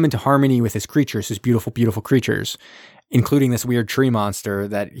you have to come into harmony with his creatures, his beautiful, beautiful creatures, including this weird tree monster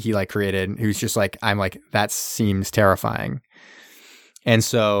that he like created, who's just like, I'm like, that seems terrifying. And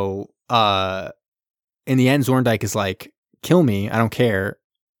so in the end, Zorndike is like, kill me, I don't care.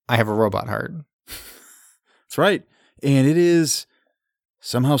 I have a robot heart. That's right. And it is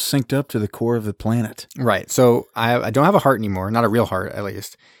somehow synced up to the core of the planet. Right. So I don't have a heart anymore, not a real heart at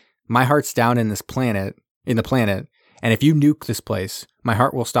least. My heart's down in the planet. And if you nuke this place, my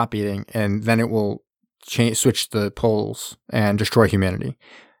heart will stop beating and then it will switch the poles and destroy humanity.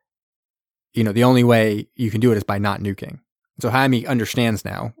 You know, the only way you can do it is by not nuking. So Hayami understands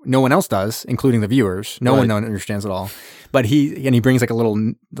now. No one else does, including the viewers. No one understands at all. But he brings like a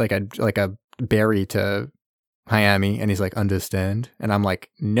little, like a berry to Hayami, and he's like, understand? And I'm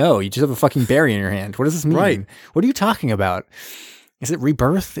like, no, you just have a fucking berry in your hand. What does this mean? Right. What are you talking about? Is it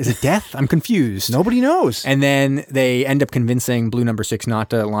rebirth? Is it death? I'm confused. Nobody knows. And then they end up convincing Blue Number 6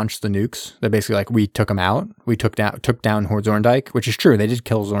 not to launch the nukes. They're basically like, we took them out. We took down Zorndike, which is true. They did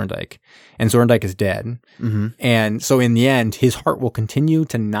kill Zorndike. And Zorndike is dead. Mm-hmm. And so in the end, his heart will continue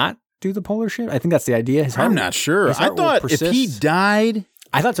to not do the polar shift. I think that's the idea. I'm not sure. I thought if he died...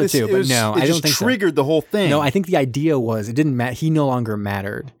 I thought so too, but no, I don't think so. It triggered the whole thing. No, I think the idea was it didn't matter. He no longer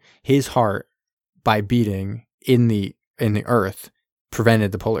mattered. His heart, by beating in the earth,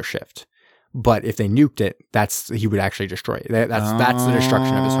 prevented the polar shift. But if they nuked it, he would actually destroy it. That's the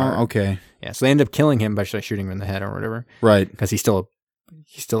destruction of his heart. Okay. Yeah. So they end up killing him by just shooting him in the head or whatever. Right. Because he's still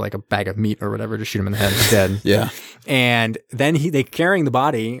like a bag of meat or whatever. Just shoot him in the head. He's dead. Yeah. And then they carrying the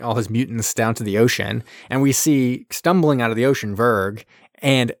body, all his mutants, down to the ocean, and we see stumbling out of the ocean Verg.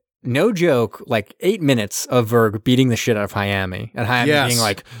 And no joke, like 8 minutes of Verg beating the shit out of Hayami. And Hayami being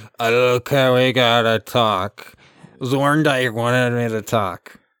like, okay, we gotta talk. Zorndike wanted me to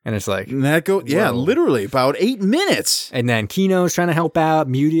talk. And it's like, And that Whoa. literally about 8 minutes. and then Kino's trying to help out.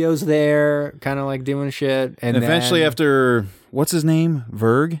 Mutio's there, kind of like doing shit. And Eventually, then, after, what's his name?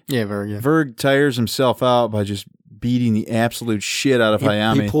 Verg? yeah, very good. Verg tires himself out by just beating the absolute shit out of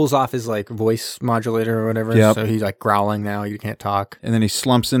Hayami. He pulls off his like voice modulator or whatever. Yep. So he's like growling now. You can't talk. And then he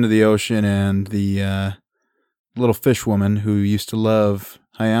slumps into the ocean, and the little fish woman who used to love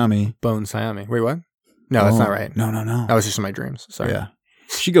Hayami. Bones Hayami. Wait, what? No, that's not right. No. That was just in my dreams. Sorry. Yeah.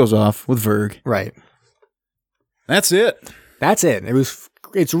 She goes off with Verg. Right. That's it. That's it.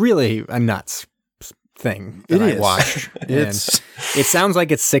 It's really a nuts thing that It I is. watched. And It's it sounds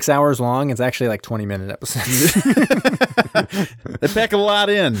like it's 6 hours long. It's actually like 20-minute episodes. they pack a lot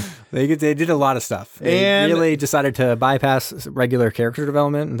in. They did a lot of stuff. They And- really decided to bypass regular character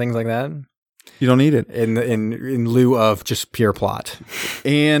development and things like that You don't need it. in lieu of just pure plot.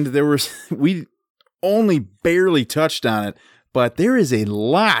 And we only barely touched on it, but there is a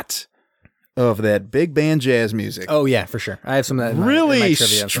lot of that big band jazz music. Oh yeah, for sure. I have some of that in my Really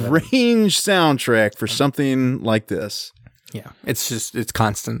trivia. strange soundtrack for something like this. Yeah, it's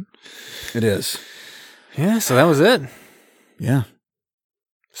constant. It is. Yeah, so that was it. Yeah.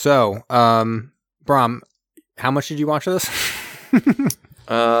 So, Brom, how much did you watch of this?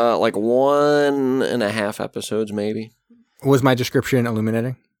 Like 1.5 episodes, maybe. Was my description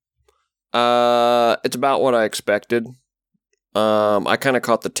illuminating? It's about what I expected. I kind of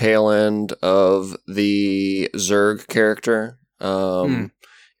caught the tail end of the Zerg character. And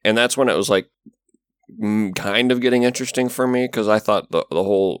that's when it was like kind of getting interesting for me, because I thought the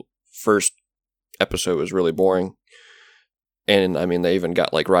whole first episode was really boring. And I mean, they even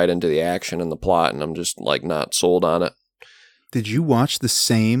got like right into the action and the plot, and I'm just like not sold on it. Did you watch the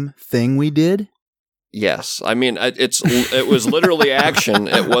same thing we did? Yes, I mean it was literally action.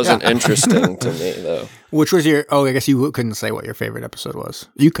 It wasn't interesting to me though. Which was your? Oh, I guess you couldn't say what your favorite episode was.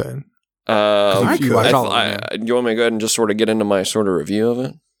 You could. I you could. watched all of them, Do you want me to go ahead and just sort of get into my sort of review of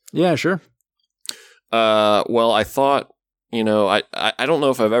it? Yeah, sure. Well, I thought, I don't know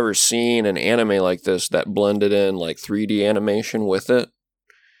if I've ever seen an anime like this that blended in like 3D animation with it.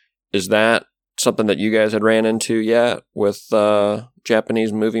 Is that something that you guys had ran into yet with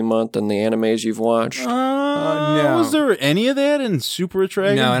Japanese Movie Month and the animes you've watched? No. Was there any of that in Super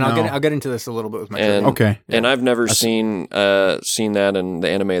Dragon? No, and I'll get into this a little bit with my And- trivia. Okay. And I've never seen that in the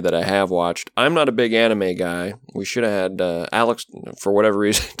anime that I have watched. I'm not a big anime guy. We should have had Alex, for whatever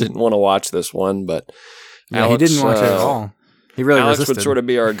reason, didn't want to watch this one, but Yeah, Alex, he didn't watch it at all. He really Alex resisted. would sort of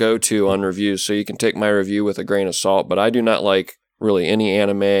be our go-to on reviews, so you can take my review with a grain of salt, but I do not like really any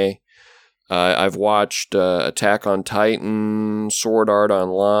anime. I've watched Attack on Titan, Sword Art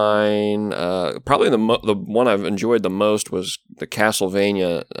Online. Probably the one I've enjoyed the most was the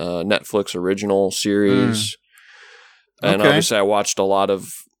Castlevania Netflix original series. And Okay. obviously I watched a lot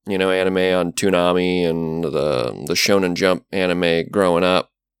of, anime on Toonami and the Shonen Jump anime growing up,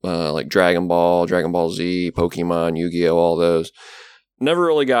 like Dragon Ball Z, Pokemon, Yu-Gi-Oh, all those. Never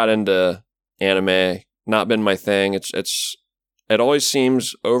really got into anime. Not been my thing. It always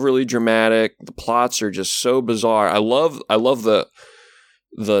seems overly dramatic. The plots are just so bizarre. I love the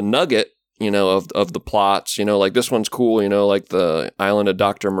nugget, of the plots. Like this one's cool. Like the Island of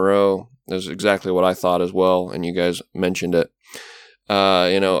Dr. Moreau is exactly what I thought as well, and you guys mentioned it.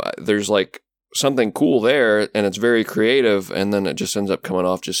 There's like something cool there, and it's very creative, and then it just ends up coming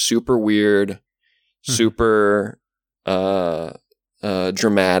off just super weird, super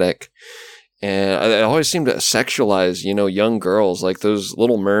dramatic. And I always seem to sexualize, young girls. Like those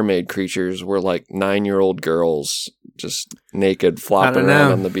Little Mermaid creatures were like 9-year-old girls just naked flopping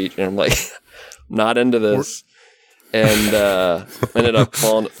around on the beach. And I'm like, not into this. And ended up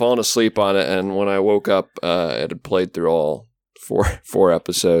falling asleep on it. And when I woke up, it had played through all four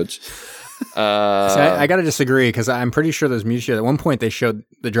episodes. See, I got to disagree because I'm pretty sure those Mutio, at one point they showed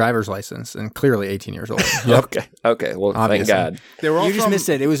the driver's license and clearly 18 years old. Okay. Well, Obviously. thank God. They were all You just from, missed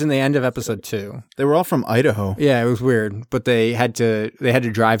it. It was in the end of episode 2. They were all from Idaho. Yeah, it was weird, but they had to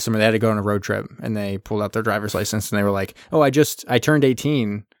drive somewhere. They had to go on a road trip, and they pulled out their driver's license, and they were like, "Oh, I turned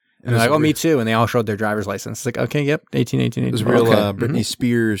 18." And they're like, "Oh, me too." And they all showed their driver's license. It's like, okay, yep, 18. It was real Okay. Britney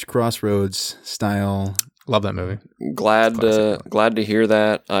Spears Crossroads style. Love that movie. Glad to hear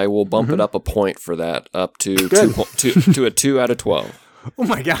that. I will bump it up a point for that, up to to a 2 out of 12. Oh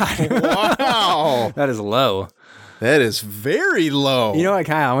my god! Wow. That is low. That is very low. You know what,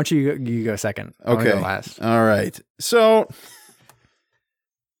 Kyle? I want you go second. I wanna Okay. go last. All right. So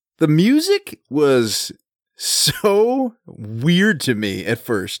the music was so weird to me at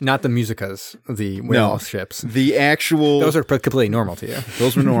first. Not the musicas, the whale ships. The actual Those are completely normal to you.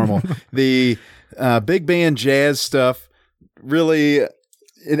 those were normal. The big band jazz stuff really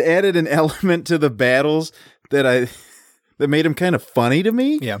it added an element to the battles that made them kind of funny to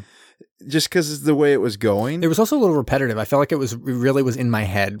me. Yeah. Just because it's the way it was going. It was also a little repetitive. I felt like it really was in my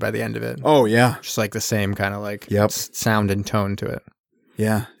head by the end of it. Oh yeah. Just like the same kind of like Yep. sound and tone to it.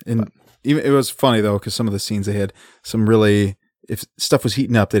 Yeah. And even it was funny though, because some of the scenes they had some really, if stuff was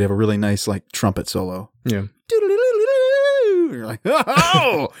heating up, they'd have a really nice like trumpet solo. Yeah. You're like,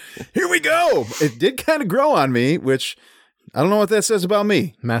 oh, here we go. It did kind of grow on me, which I don't know what that says about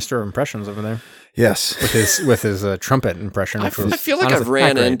me. Master of impressions over there Yes. with his trumpet impression. I feel like I've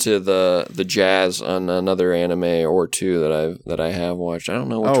ran into the jazz on another anime or two that I have watched. I don't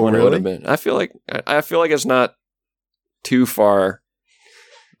know which one it would have been. I feel like it's not too far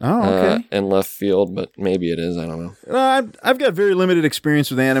in left field, but maybe it is. I don't know. I've got very limited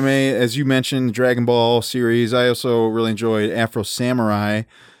experience with anime. As you mentioned, Dragon Ball series. I also really enjoyed Afro Samurai,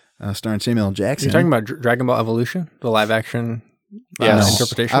 starring Samuel L. Jackson. You're talking about Dragon Ball Evolution, the live action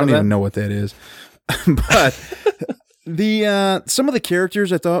interpretation. I don't even know what that is. But some of the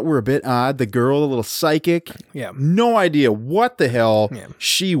characters I thought were a bit odd. The girl, a little psychic. Yeah. No idea what the hell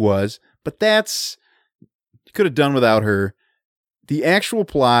she was, but could have done without her. The actual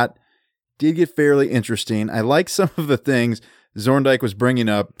plot did get fairly interesting. I like some of the things Zorndike was bringing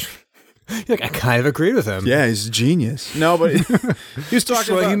up. Like, I kind of agreed with him. Yeah, he's a genius. No, but he was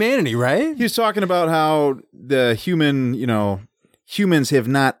talking about humanity, right? He was talking about how the humans have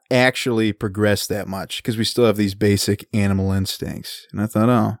not actually progressed that much because we still have these basic animal instincts. And I thought,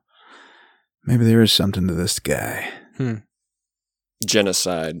 oh, maybe there is something to this guy.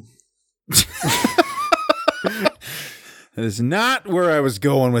 Genocide. That is not where I was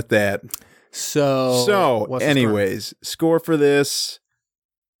going with that. So anyways, score for this.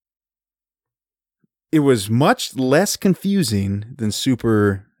 It was much less confusing than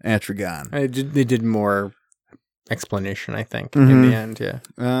Super Atragon. They did more explanation, I think, in the end. Yeah.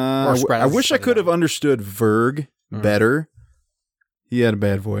 I wish I could have understood Verg better. He had a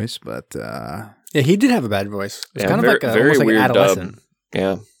bad voice, but yeah, he did have a bad voice. It's kind of like very almost like weird adolescent.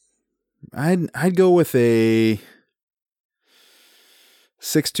 dub. Yeah. I'd go with a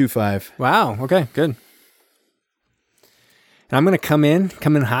 6.25. Wow. Okay. Good. And I'm going to come in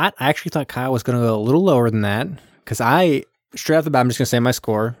hot. I actually thought Kyle was going to go a little lower than that because straight off the bat, I'm just going to say my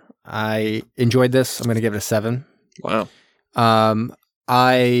score. I enjoyed this. I'm going to give it a 7. Wow.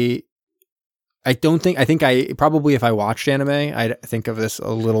 I think probably if I watched anime, I'd think of this a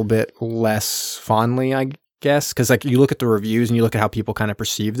little bit less fondly, I guess, because like you look at the reviews and you look at how people kind of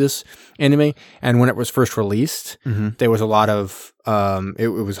perceive this anime, and when it was first released, there was a lot of it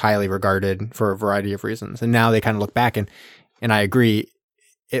was highly regarded for a variety of reasons, and now they kind of look back and I agree,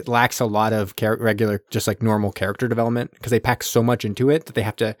 it lacks a lot of regular, just like normal character development because they pack so much into it that they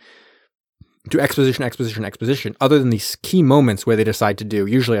have to do exposition, other than these key moments where they decide to do,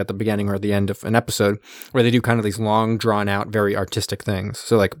 usually at the beginning or the end of an episode, where they do kind of these long, drawn out, very artistic things.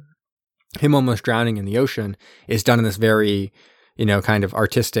 So like him almost drowning in the ocean is done in this very, kind of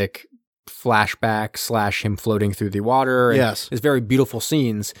artistic flashback / him floating through the water. And yes. It's very beautiful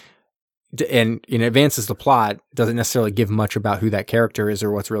scenes. And advances the plot, doesn't necessarily give much about who that character is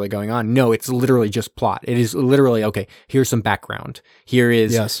or what's really going on. No, it's literally just plot. It is literally, okay, here's some background. Here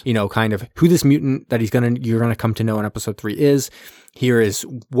is, kind of who this mutant that you're gonna come to know in episode 3 is. Here is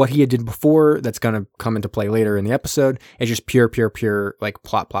what he did before that's gonna come into play later in the episode. It's just pure like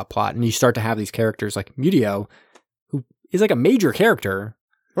plot. And you start to have these characters like Mudio, who is like a major character.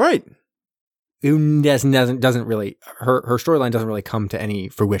 Right. Who doesn't really, her storyline doesn't really come to any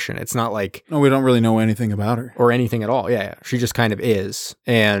fruition. It's not like... No, we don't really know anything about her. Or anything at all. Yeah. She just kind of is.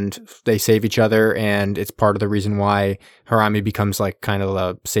 And they save each other, and it's part of the reason why Harami becomes like kind of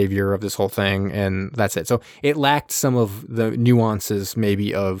the savior of this whole thing, and that's it. So it lacked some of the nuances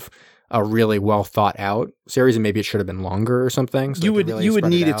maybe of a really well thought out series, and maybe it should have been longer or something. So you would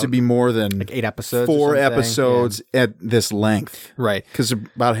need it to be more than like 8 episodes, 4 episodes at this length, right? Because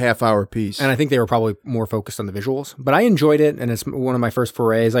about a half-hour piece. And I think they were probably more focused on the visuals. But I enjoyed it, and it's one of my first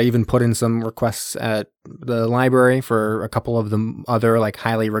forays. I even put in some requests at the library for a couple of the other like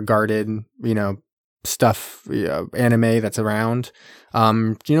highly regarded, stuff, anime that's around,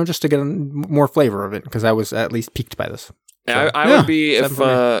 just to get more flavor of it, because I was at least piqued by this. So, I would be, if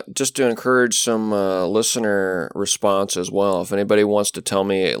just to encourage some listener response as well. If anybody wants to tell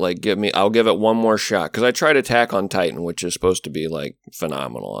me, I'll give it one more shot, because I tried Attack on Titan, which is supposed to be like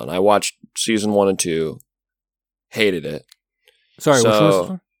phenomenal, and I watched season 1 and 2, hated it. Sorry, which one was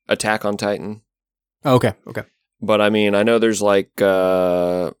this? Attack on Titan. Oh, okay. But I mean, I know there's like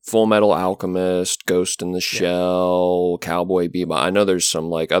Full Metal Alchemist, Ghost in the Shell, Cowboy Bebop. I know there's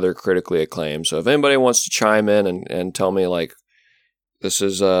some like other critically acclaimed. So if anybody wants to chime in and tell me like This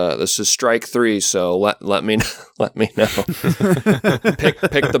is strike 3, so let me let me know. pick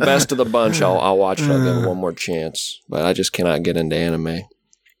the best of the bunch. I'll watch it. I'll give it one more chance. But I just cannot get into anime.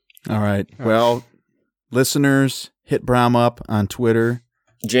 All right. Well, listeners, hit Brom up on Twitter.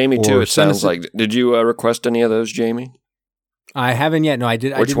 Jamie Or too. It send sounds us like. Did you request any of those, Jamie? I haven't yet. No, I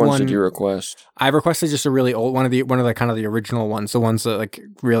did. Which I did ones one, did you request? I requested just a really old one of the kind of the original ones, the ones that like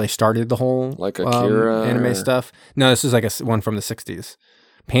really started the whole Like Akira anime or- stuff. No, this is like one from the 60s.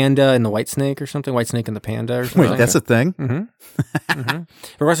 Panda and the White Snake or something. White Snake and the Panda or something. Wait, that's a thing?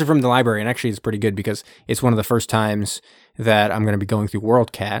 Requested from the library, and actually it's pretty good because it's one of the first times that I'm going to be going through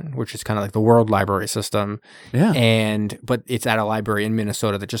WorldCat, which is kind of like the world library system. Yeah. But it's at a library in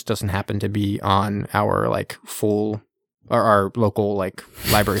Minnesota that just doesn't happen to be on our like full or our local like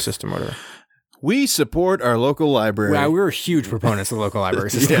library system or whatever. We support our local library. Well, we're huge proponents of the local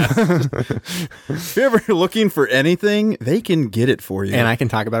library system. If you're ever looking for anything, they can get it for you. And I can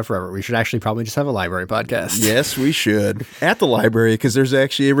talk about it forever. We should actually probably just have a library podcast. Yes, we should. At the library, because there's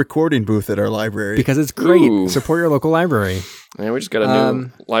actually a recording booth at our library. Because it's great. Ooh. Support your local library. Yeah, we just got a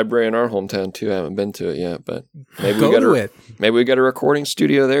new library in our hometown too. I haven't been to it yet, but maybe Go we got to it. Maybe we got a recording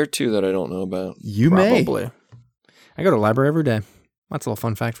studio there too that I don't know about. You may. Probably. I go to the library every day. That's a little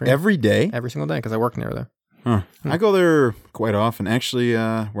fun fact for you. Every day? Every single day because I work near there. Huh. I go there quite often. Actually,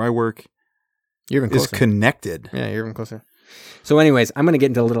 where I work You're even is closer. connected. Yeah, you're even closer. So anyways, I'm going to get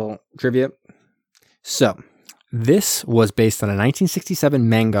into a little trivia. So this was based on a 1967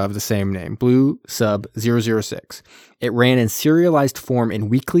 manga of the same name, Blue Sub 006. It ran in serialized form in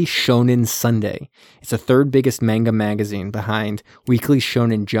Weekly Shonen Sunday. It's the third biggest manga magazine behind Weekly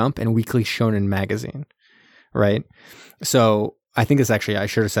Shonen Jump and Weekly Shonen Magazine, right? So I think it's actually, I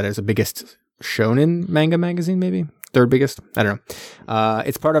should have said it was the biggest shonen manga magazine, maybe? Third biggest? I don't know.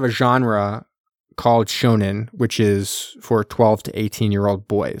 It's part of a genre called shonen, which is for 12 to 18-year-old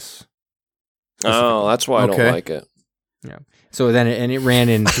boys. Oh, that's why I Okay. don't like it. Yeah. So then, it ran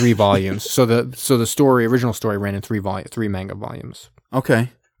in 3 volumes. So the original story ran in 3 manga volumes. Okay.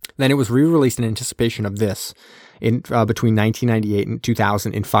 Then it was re-released in anticipation of this in between 1998 and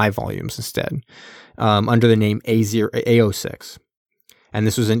 2000 in 5 volumes instead, under the name A06. And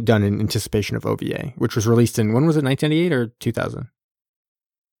this was done in anticipation of OVA, which was released in, when was it, 1998 or 2000?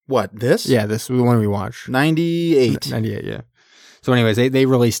 What, this? Yeah, this was the one we watched. 98. 98, yeah. So anyways, they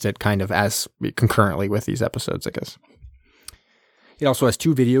released it kind of as concurrently with these episodes, I guess. It also has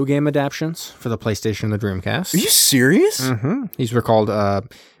 2 video game adaptations for the PlayStation and the Dreamcast. Are you serious? Mm-hmm. These were called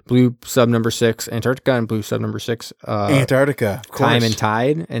Blue Sub Number 6 Antarctica and Blue Sub Number 6 Antarctica, of course. Time and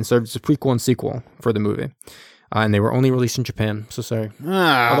Tide, and served as a prequel and sequel for the movie. And they were only released in Japan, so sorry.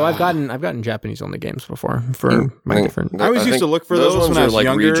 Although I've gotten Japanese only games before for my different. I always used to look for those ones when I are was like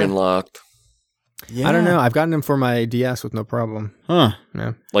younger. region locked. Yeah. I don't know. I've gotten them for my DS with no problem. Huh.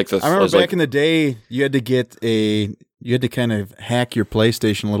 Yeah. Like the I remember was back like, in the day, you had to kind of hack your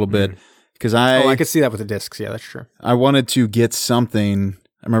PlayStation a little bit because I could see that with the discs. Yeah, that's true. I wanted to get something.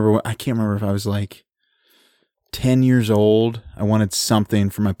 I can't remember if I was like 10 years old. I wanted something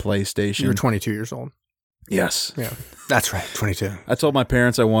for my PlayStation. You were 22 years old. Yes. Yeah, that's right. 22. I told my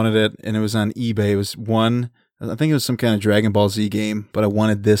parents I wanted it, and it was on eBay. It was I think it was some kind of Dragon Ball Z game, but I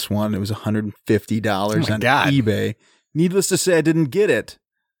wanted this one. It was $150 on God. eBay. Needless to say, I didn't get it,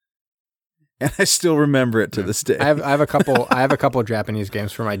 and I still remember it to this day. I have a couple of Japanese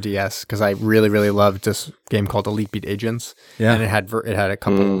games for my DS because I really, really loved this game called Elite Beat Agents. Yeah. And it had a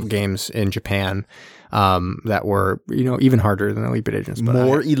couple of games in Japan that were, even harder than Elite Beat Agents. But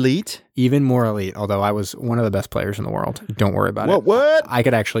More elite? even more elite, although I was one of the best players in the world. Don't worry about it. What? I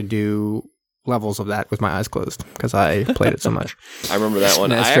could actually do levels of that with my eyes closed because I played it so much. I remember that one.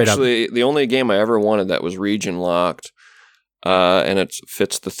 Yeah, I straight up. actually, the only game I ever wanted that was region locked, and it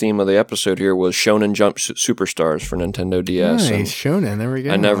fits the theme of the episode here, was Shonen Jump Superstars for Nintendo DS. and Nice. Shonen. There we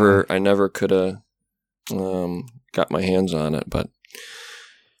go. I never could have got my hands on it, but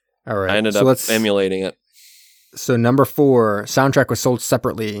All right. I ended So up emulating it. So number 4, soundtrack was sold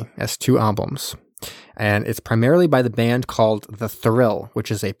separately as 2 albums. And it's primarily by the band called The Thrill, which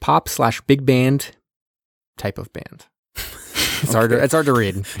is a pop/big band type of band. It's hard to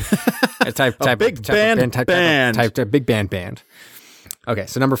read. A type big of band band. Type of big band. Okay,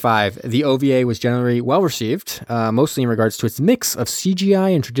 so number 5, the OVA was generally well received, mostly in regards to its mix of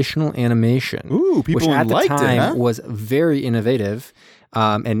CGI and traditional animation. Ooh, people which at the liked it, time huh? was very innovative.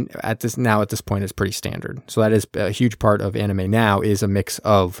 And at this point is pretty standard. So that is a huge part of anime now is a mix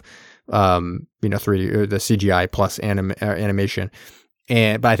of 3D or the CGI plus animation.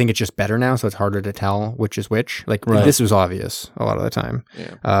 But I think it's just better now, so it's harder to tell which is which. Like this was obvious a lot of the time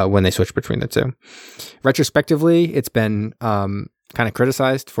when they switched between the two. Retrospectively, it's been kind of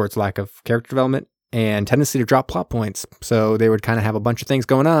criticized for its lack of character development and tendency to drop plot points. So they would kind of have a bunch of things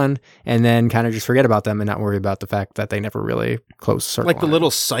going on and then kind of just forget about them and not worry about the fact that they never really close the circle. Like the on it.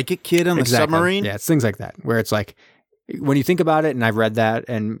 little psychic kid on the submarine? Yeah, it's things like that where it's like, when you think about it, and I've read that,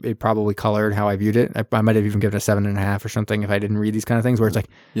 and it probably colored how I viewed it. I might have even given it a 7.5 or something if I didn't read these kind of things. Where it's like,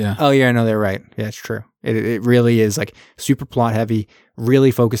 Yeah. oh yeah, no, they're right. Yeah, it's true. It really is like super plot heavy,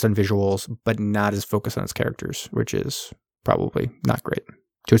 really focused on visuals, but not as focused on its characters, which is probably not great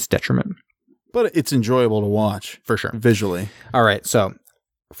to its detriment. But it's enjoyable to watch. For sure. Visually. All right, so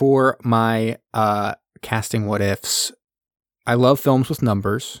for my casting what ifs, I love films with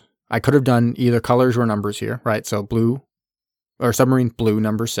numbers. I could have done either colors or numbers here, right? So blue or submarine blue,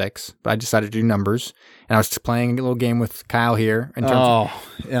 number 6, but I decided to do numbers. And I was just playing a little game with Kyle here in terms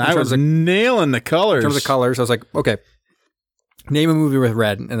I was nailing the colors. in terms of colors. I was like, okay, name a movie with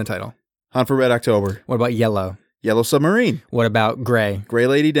red in the title. Hunt for Red October. What about yellow? Yellow Submarine. What about gray? Gray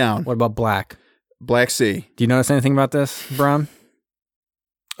Lady Down. What about black? Black Sea. Do you notice anything about this, Bron?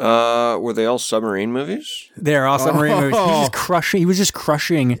 Were they all submarine movies? They're all submarine movies. He was just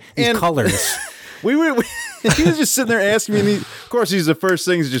crushing these And- colors. He was just sitting there asking me, and of course, these are the first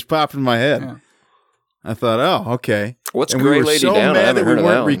things that just popped in my head. Yeah. I thought, oh, okay. What's And Gray we were Lady so Down? I mad haven't that we heard of that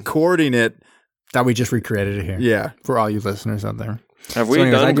weren't one. recording it. Thought we just recreated it here. Yeah. For all you listeners out there. Have we So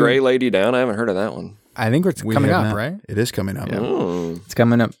anyways, I done do- Gray Lady Down? I haven't heard of that one. I think it's We coming have up, not. right? It is coming up. Yeah. Oh. It's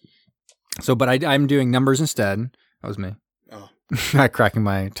coming up. So, but I'm doing numbers instead. That was me. Oh. Not cracking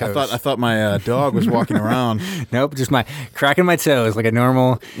my toes. I thought my dog was walking around. Nope, just my cracking my toes like a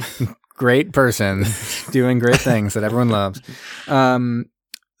normal, great person doing great things that everyone loves.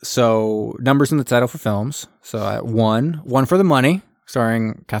 So numbers in the title for films. So one for the money,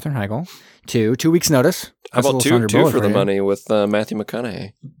 starring Katherine Heigl. 2 weeks notice. How That's a about little two Sandra for Bullock the you. money with Matthew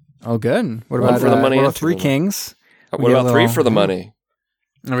McConaughey? Oh, good. What One about for the money What and about two Three for the money. Kings? What We get a about three little- for the money?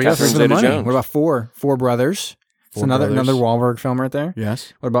 There we go. Three Catherine for the money. Zeta-Jones. What about Four Brothers? It's Four another Brothers. Wahlberg film right there.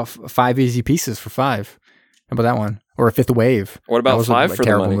 Yes. What about Five Easy Pieces for 5? How about that one? Or A Fifth Wave? What That about was Five a for the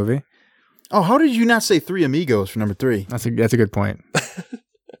terrible money? movie. Oh, how did you not say Three Amigos for number 3? That's a good point.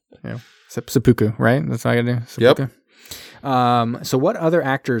 Yeah, Seppuku, right? That's all I gotta do. Seppuku. So what other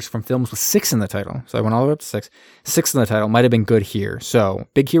actors from films with 6 in the title? So I went all the way up to 6. 6 in the title might have been good here. So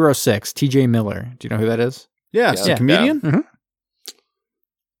Big Hero 6, T.J. Miller. Do you know who that is? Yes, Yeah. a comedian.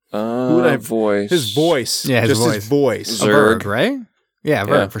 Who would I- voice? His voice. Yeah, his just voice. his voice. A Zurg. Verg, right? Yeah, Verg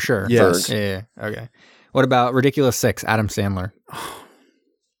Yeah. for sure. Yes. Yeah. Okay. What about Ridiculous 6, Adam Sandler?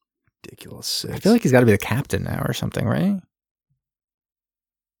 Ridiculous 6. I feel like he's got to be the captain now or something, right?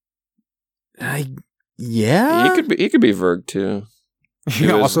 Yeah. He could be Verg too.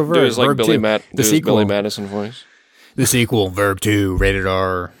 Yeah, also do his like Verg Billy 2. Matt The do his sequel. Billy Madison voice. The sequel, Verg 2, rated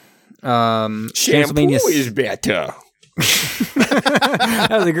R. Transylvania. better. That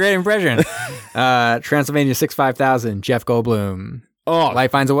was a great impression. Transylvania 65000, Jeff Goldblum. Oh,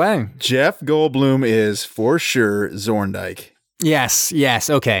 Life Finds a Way. Jeff Goldblum is for sure Zorndike. Yes.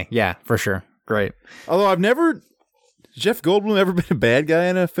 Okay. Yeah, for sure. Great. Although Jeff Goldblum ever been a bad guy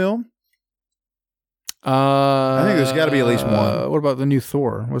in a film? I think there's gotta be at least one. What about the new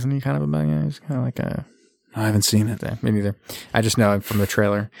Thor? Wasn't he kind of a bad guy? He's kind of like a... I haven't seen it. Me neither. I just know it from the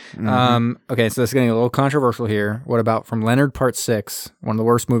trailer. Okay, so this is getting a little controversial here. What about from Leonard Part 6, one of the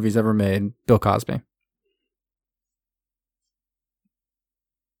worst movies ever made, Bill Cosby?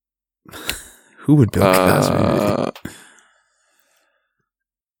 Who would Bill Cosby be?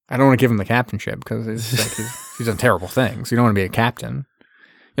 I don't want to give him the captainship because it's like he's done terrible things. You don't want to be a captain.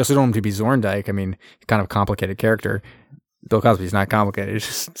 You also don't want him to be Zorndike. I mean, kind of a complicated character. Bill Cosby's not complicated.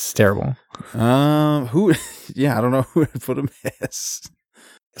 It's terrible. Who? Yeah, I don't know who to put him as.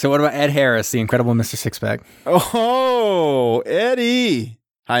 So what about Ed Harris, the Incredible Mr. Sixpack? Oh, Eddie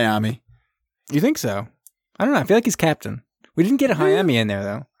Hayami. You think so? I don't know. I feel like he's captain. We didn't get a Hayami in there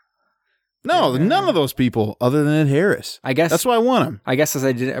though. No, none of those people other than Ed Harris. I guess That's why I want him. I guess as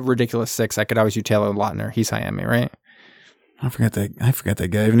I did a Ridiculous 6, I could always do Taylor Lautner. He's Hayami, right? I forgot that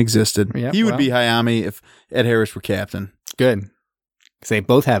guy even existed. Yeah, he would well. be Hayami if Ed Harris were captain. Good. Because they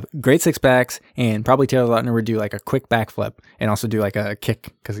both have great six packs, and probably Taylor Lautner would do like a quick backflip and also do like a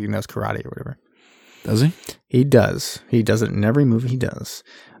kick because he knows karate or whatever. Does he? He does. He does it in every movie he does.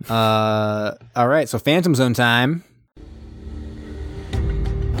 All right, so Phantom Zone time.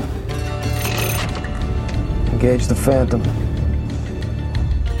 Engage the Phantom.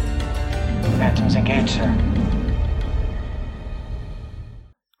 Phantoms engaged, sir.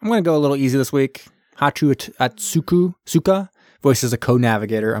 I'm going to go a little easy this week. Hachu Atsuka voices a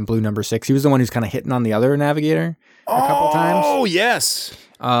co-navigator on Blue Number 6. He was the one who's kind of hitting on the other navigator a couple times. Oh, yes.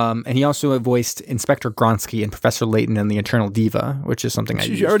 And he also voiced Inspector Gronsky and Professor Layton in The Eternal Diva, which is something I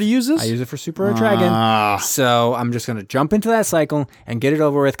use. You already use this? I use it for Super Red Dragon. So I'm just going to jump into that cycle and get it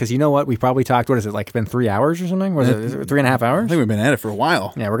over with, because you know what? We probably talked, what is it, like been 3 hours or something? Was it 3.5 hours? I think we've been at it for a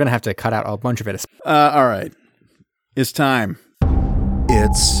while. Yeah, we're going to have to cut out a bunch of it. All right. It's time.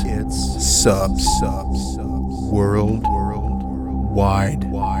 It's subs. World wide.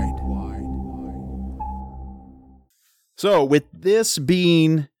 So, with this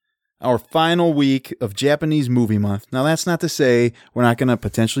being our final week of Japanese movie month, now that's not to say we're not going to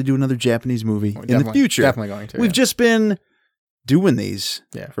potentially do another Japanese movie in the future. Definitely going to. We've just been doing these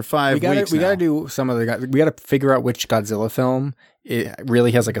for 5 weeks. We now. got to do some of the. We got to figure out which Godzilla film it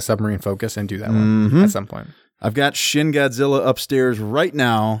really has like a submarine focus and do that one at some point. I've got Shin Godzilla upstairs right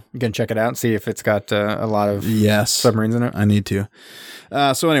now. You can check it out and see if it's got a lot of Yes. submarines in it. I need to.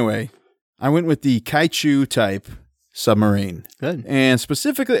 So anyway, I went with the Kaichu type submarine. Good. And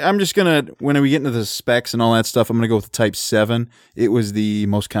specifically, I'm just going to, when we get into the specs and all that stuff, I'm going to go with the Type 7. It was the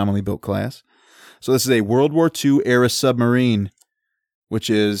most commonly built class. So this is a World War II era submarine, which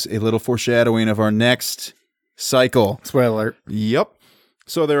is a little foreshadowing of our next cycle. Spoiler alert. Yep.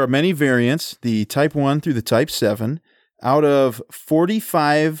 So there are many variants, the Type 1 through the Type 7. Out of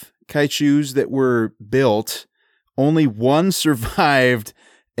 45 Kaichus that were built, only one survived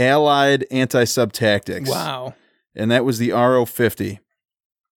Allied anti-sub tactics. Wow. And that was the RO-50.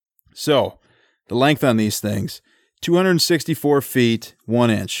 So, the length on these things, 264 feet, 1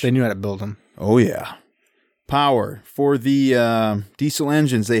 inch. They knew how to build them. Oh, yeah. Power. For the diesel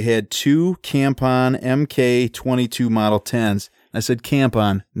engines, they had 2 Campon MK22 Model 10s. I said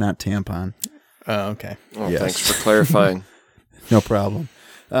Campon, not tampon. Oh, okay. Oh, Yes. Thanks for clarifying. No problem.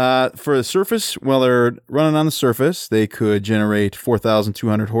 For the surface, while they're running on the surface, they could generate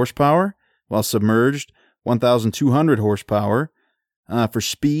 4,200 horsepower, while submerged, 1,200 horsepower. For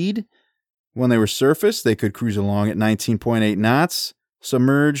speed, when they were surfaced, they could cruise along at 19.8 knots,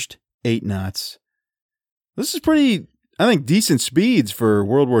 submerged, 8 knots. This is pretty, I think, decent speeds for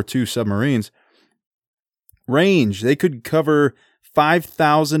World War II submarines. Range, they could cover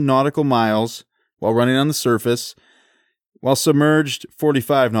 5,000 nautical miles while running on the surface, while submerged,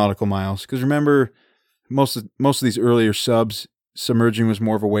 45 nautical miles. Because remember, most of these earlier subs, submerging was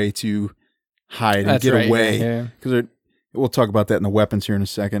more of a way to hide and get away. Because we'll talk about that in the weapons here in a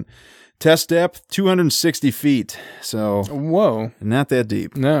second. Test depth, 260 feet. So, whoa. Not that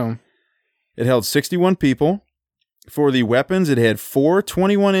deep. No. It held 61 people. For the weapons, it had 4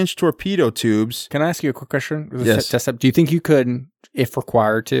 21-inch torpedo tubes. Can I ask you a quick question? Yes. Do you think you could, if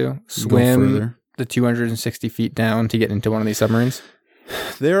required to, swim further. the 260 feet down to get into one of these submarines?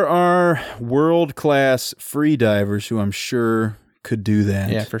 There are world-class free divers who I'm sure could do that.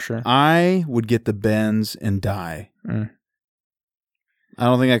 Yeah, for sure. I would get the bends and die. I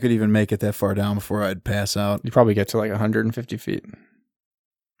don't think I could even make it that far down before I'd pass out. You probably get to like 150 feet.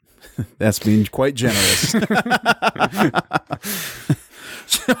 That's being quite generous.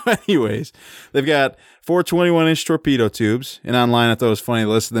 So anyways, they've got 4 21-inch torpedo tubes. And online, I thought it was funny. They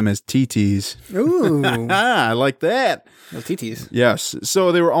listed them as TTs. Ooh. I like that. No TTs. Yes.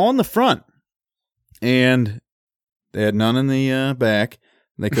 So they were all in the front. And they had none in the back.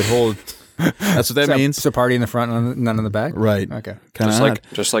 They could hold... That's what that means. So party in the front, none in the back? Right. Okay. Kind of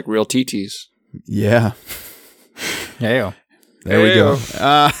just like real TTs. Yeah. Yeah. There we go.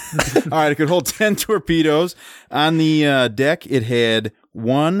 All right, it could hold 10 torpedoes. On the deck, it had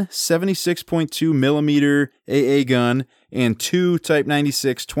one 76.2 millimeter AA gun and 2 Type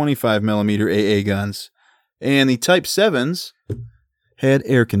 96 25 millimeter AA guns. And the Type 7s had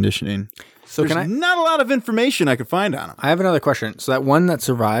air conditioning. So There's not a lot of information I could find on them. I have another question. So that one that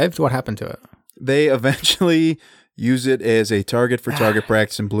survived, what happened to it? They eventually used it as a target for target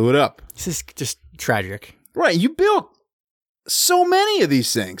practice and blew it up. This is just tragic. Right, you built so many of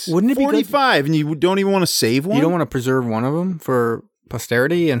these things. Wouldn't it be 45, and you don't even want to save one? You don't want to preserve one of them for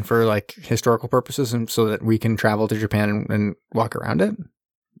posterity and for like historical purposes, and so that we can travel to Japan and walk around it?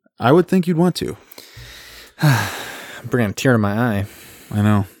 I would think you'd want to. I'm bringing a tear to my eye. I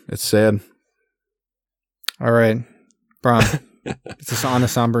know. It's sad. All right. Brom, it's on a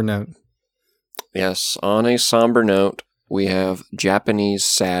somber note. Yes, on a somber note, we have Japanese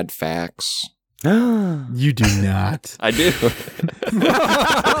sad facts. You do not. I do.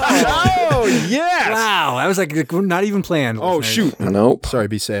 Oh, yes. Wow. I was like, not even planned. Oh, shoot. Nope. Sorry,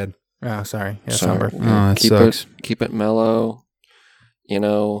 be sad. Oh, sorry. Yeah, Sorry. somber. Oh, that keep sucks. Keep it mellow. You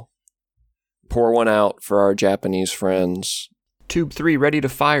know, pour one out for our Japanese friends. Tube 3 ready to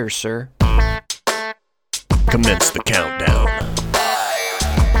fire, sir. Commence the countdown.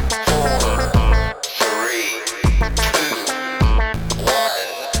 5, 4, 3, 2,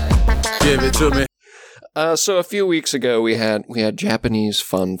 1. Give it to me. So a few weeks ago, we had Japanese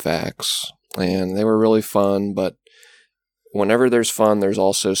fun facts, and they were really fun. But whenever there's fun, there's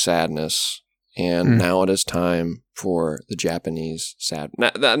also sadness. And now it is time for the Japanese sad.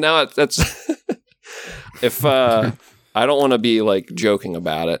 Now that's if I don't want to be like joking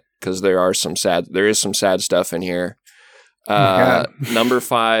about it because there is some sad stuff in here. Number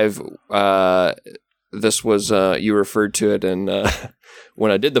 5. This was you referred to it, and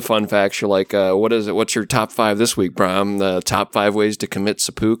when I did the fun facts, you're like, "What is it? What's your top 5 this week, Bram? The top 5 ways to commit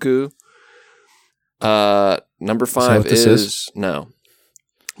seppuku." Number 5 is no,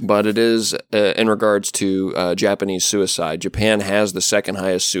 but it is in regards to Japanese suicide. Japan has the second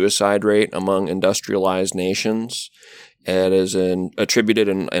highest suicide rate among industrialized nations. It is attributed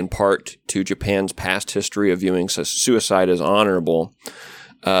in part to Japan's past history of viewing suicide as honorable.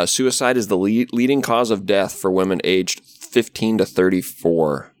 Suicide is the leading cause of death for women aged 15 to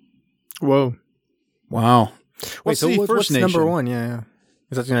 34. Whoa. Wow. Wait, so what's number 1? Yeah.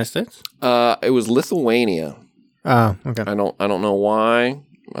 Is that the United States? It was Lithuania. Oh, okay. I don't know why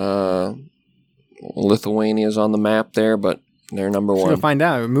Lithuania's on the map there, but they're number 1. We'll find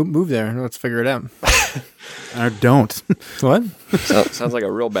out. Move there. Let's figure it out. I don't. What? Sounds like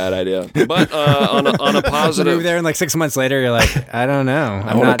a real bad idea. But on a positive, move there, and like 6 months later, you're like, I don't know.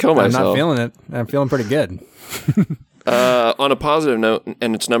 I want to kill myself. I'm not feeling it. I'm feeling pretty good. On a positive note,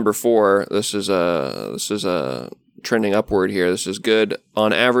 and it's number 4. This is a trending upward here. This is good.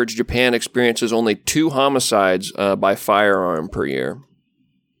 On average, Japan experiences only 2 homicides by firearm per year.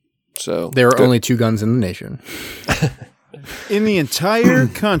 So there are only 2 guns in the nation. In the entire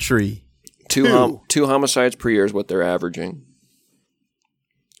country. 2 homicides per year is what they're averaging.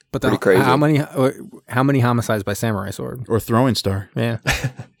 But pretty crazy. How many homicides by samurai sword Or throwing star? Yeah.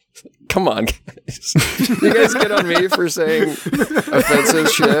 Come on, guys. You guys get on me for saying offensive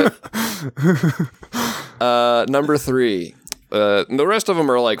shit. Number 3. The rest of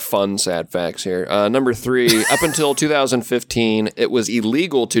them are like fun, sad facts here. Number 3, up until 2015, it was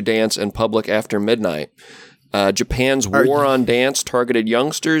illegal to dance in public after midnight. Japan's war on dance targeted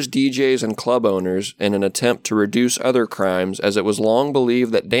youngsters, DJs, and club owners in an attempt to reduce other crimes, as it was long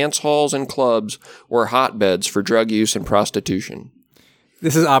believed that dance halls and clubs were hotbeds for drug use and prostitution.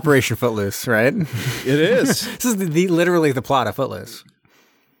 This is Operation Footloose, right? It is. This is literally the plot of Footloose.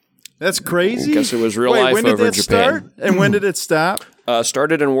 That's crazy. I guess it was real life when did over that Japan. Start? And when did it stop?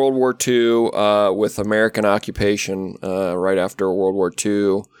 Started in World War II with American occupation right after World War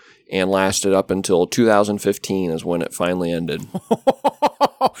II. And lasted up until 2015 is when it finally ended.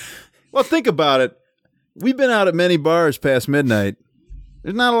 Well, think about it. We've been out at many bars past midnight.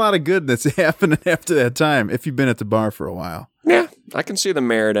 There's not a lot of good that's happening after that time if you've been at the bar for a while. Yeah, I can see the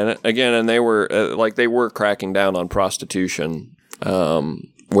merit in it. Again, and they were cracking down on prostitution,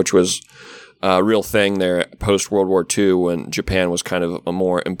 which was a real thing there post World War II when Japan was kind of a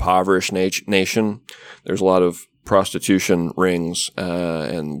more impoverished nation. There's a lot of prostitution rings,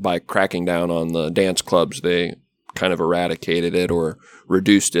 and by cracking down on the dance clubs, they kind of eradicated it or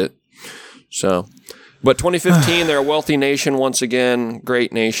reduced it. So, but 2015, they're a wealthy nation once again,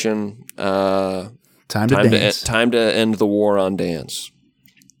 great nation. Time to dance. Time to end the war on dance.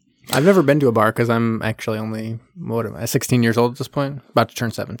 I've never been to a bar because I'm actually only 16 years old at this point, about to turn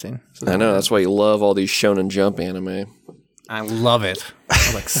 17. So I know, that's why you love all these Shonen Jump anime. I love it.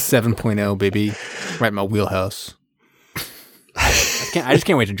 I'm like 7.0, baby. Right in my wheelhouse. I just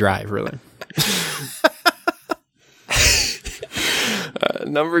can't wait to drive, really.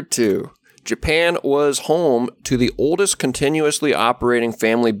 Number 2. Japan was home to the oldest continuously operating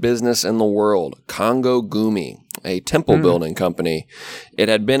family business in the world, Kongo Gumi, a temple building company. It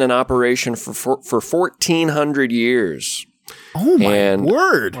had been in operation for 1,400 years. Oh, my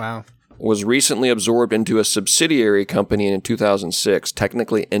word. Wow. Was recently absorbed into a subsidiary company in 2006,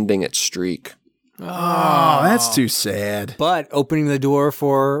 technically ending its streak. Oh, that's too sad. But opening the door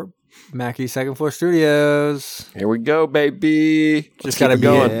for Mackey's Second Floor Studios. Here we go, baby. Just gotta be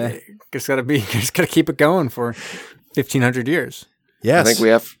going. Just gotta keep it going for 1,500 years. Yes. I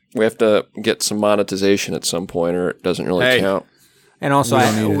think we have to get some monetization at some point, or it doesn't really count. And also,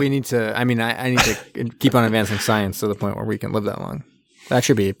 we need to. I mean, I need to keep on advancing science to the point where we can live that long. That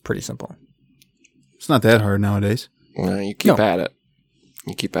should be pretty simple. It's not that hard nowadays. You keep at it.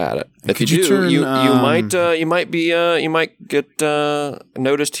 You keep at it. If you do, turn, you might get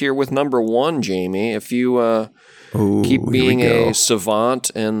noticed here with number 1, Jamie. If you keep being a savant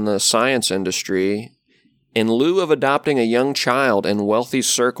in the science industry, In lieu of adopting a young child in wealthy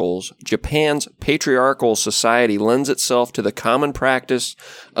circles, Japan's patriarchal society lends itself to the common practice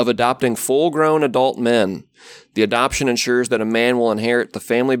of adopting full-grown adult men. The adoption ensures that a man will inherit the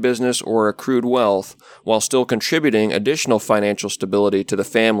family business or accrued wealth while still contributing additional financial stability to the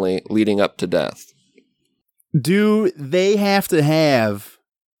family leading up to death. Do they have to have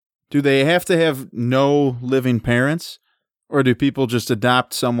no living parents? Or do people just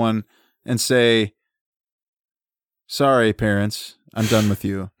adopt someone and say, sorry, parents, I'm done with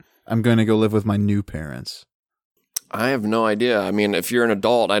you. I'm going to go live with my new parents? I have no idea. I mean, if you're an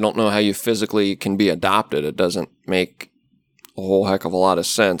adult, I don't know how you physically can be adopted. It doesn't make a whole heck of a lot of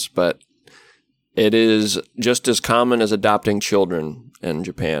sense, but it is just as common as adopting children in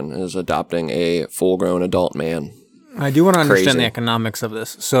Japan as adopting a full-grown adult man. I do want to understand Crazy. the economics of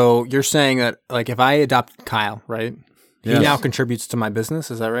this. So you're saying that, like, if I adopt Kyle, right? He now contributes to my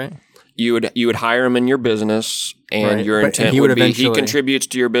business. Is that right? You would hire him in your business, and Right. your But intent he would would be he eventually- contributes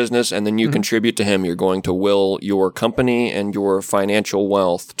to your business, and then you contribute to him. You're going to will your company and your financial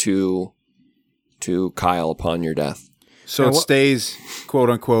wealth to Kyle upon your death. So it stays, quote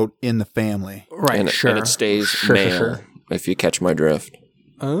unquote, in the family. Right. And it stays male, if you catch my drift.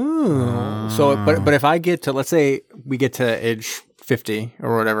 Oh. So, but if I get to, let's say we get to age 50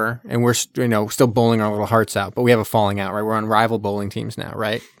 or whatever, and we're still bowling our little hearts out, but we have a falling out, right? We're on rival bowling teams now,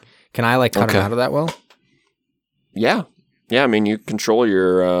 right? Can I cut him out of that will? Yeah. Yeah, I mean, you control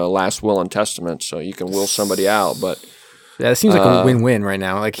your last will and testament, so you can will somebody out, but... Yeah, it seems like a win-win right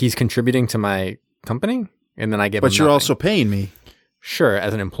now. Like, he's contributing to my company, and then I give him But you're nothing. also paying me. Sure,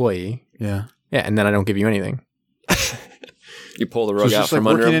 as an employee. Yeah. Yeah, and then I don't give you anything. You pull the So rug it's out just like from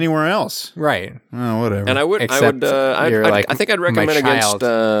under working him. anywhere else. Right. Oh, whatever. And I think I'd recommend my against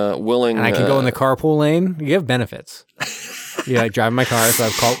willing... And I can go in the carpool lane. You have benefits. I drive my car, so I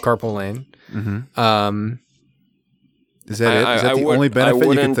have carpool lane. Mm-hmm. Is that it? Is that the only benefit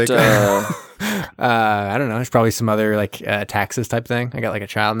you can think of? I don't know. There's probably some other taxes type thing. I got a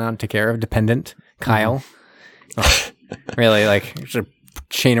child now to take care of, dependent, Kyle. Really, there's a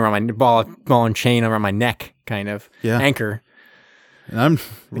chain around my ball and chain around my neck, kind of anchor. And I'm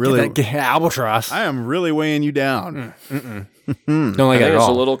really albatross. I am really weighing you down. Don't I like it think at it's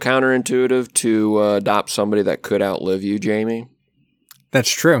all. a little counterintuitive to adopt somebody that could outlive you, Jamie. That's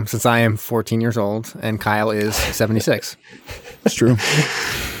true, since I am 14 years old and Kyle is 76. It's true.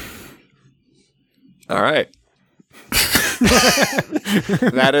 All right.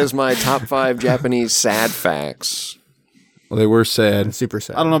 That is my top 5 Japanese sad facts. Well, they were sad. Super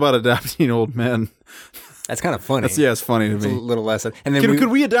sad. I don't know about adopting old men. That's kind of funny. It's funny to It's a me. little less. And then Could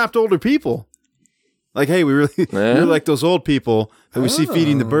we adopt older people? Like, hey, we're like those old people that we see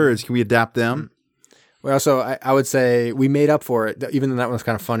feeding the birds. Can we adopt them? Well, also, I would say we made up for it, even though that was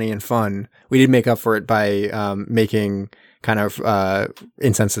kind of funny and fun. We did make up for it by making kind of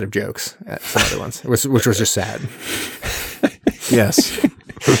insensitive jokes at some other ones, which was just sad. Yes.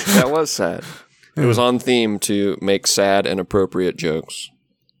 That was sad. It was on theme to make sad and appropriate jokes.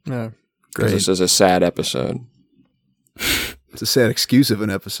 Yeah. Because this is a sad episode. It's a sad excuse of an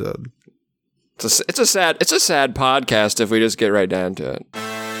episode. It's a sad podcast if we just get right down to it.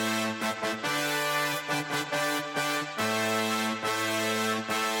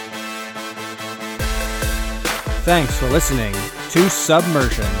 Thanks for listening to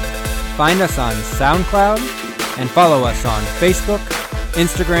Submersion. Find us on SoundCloud and follow us on Facebook,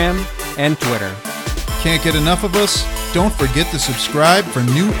 Instagram, and Twitter. Can't get enough of us? Don't forget to subscribe for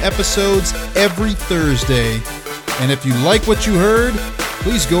new episodes every Thursday. And if you like what you heard,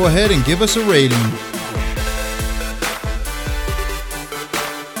 please go ahead and give us a rating.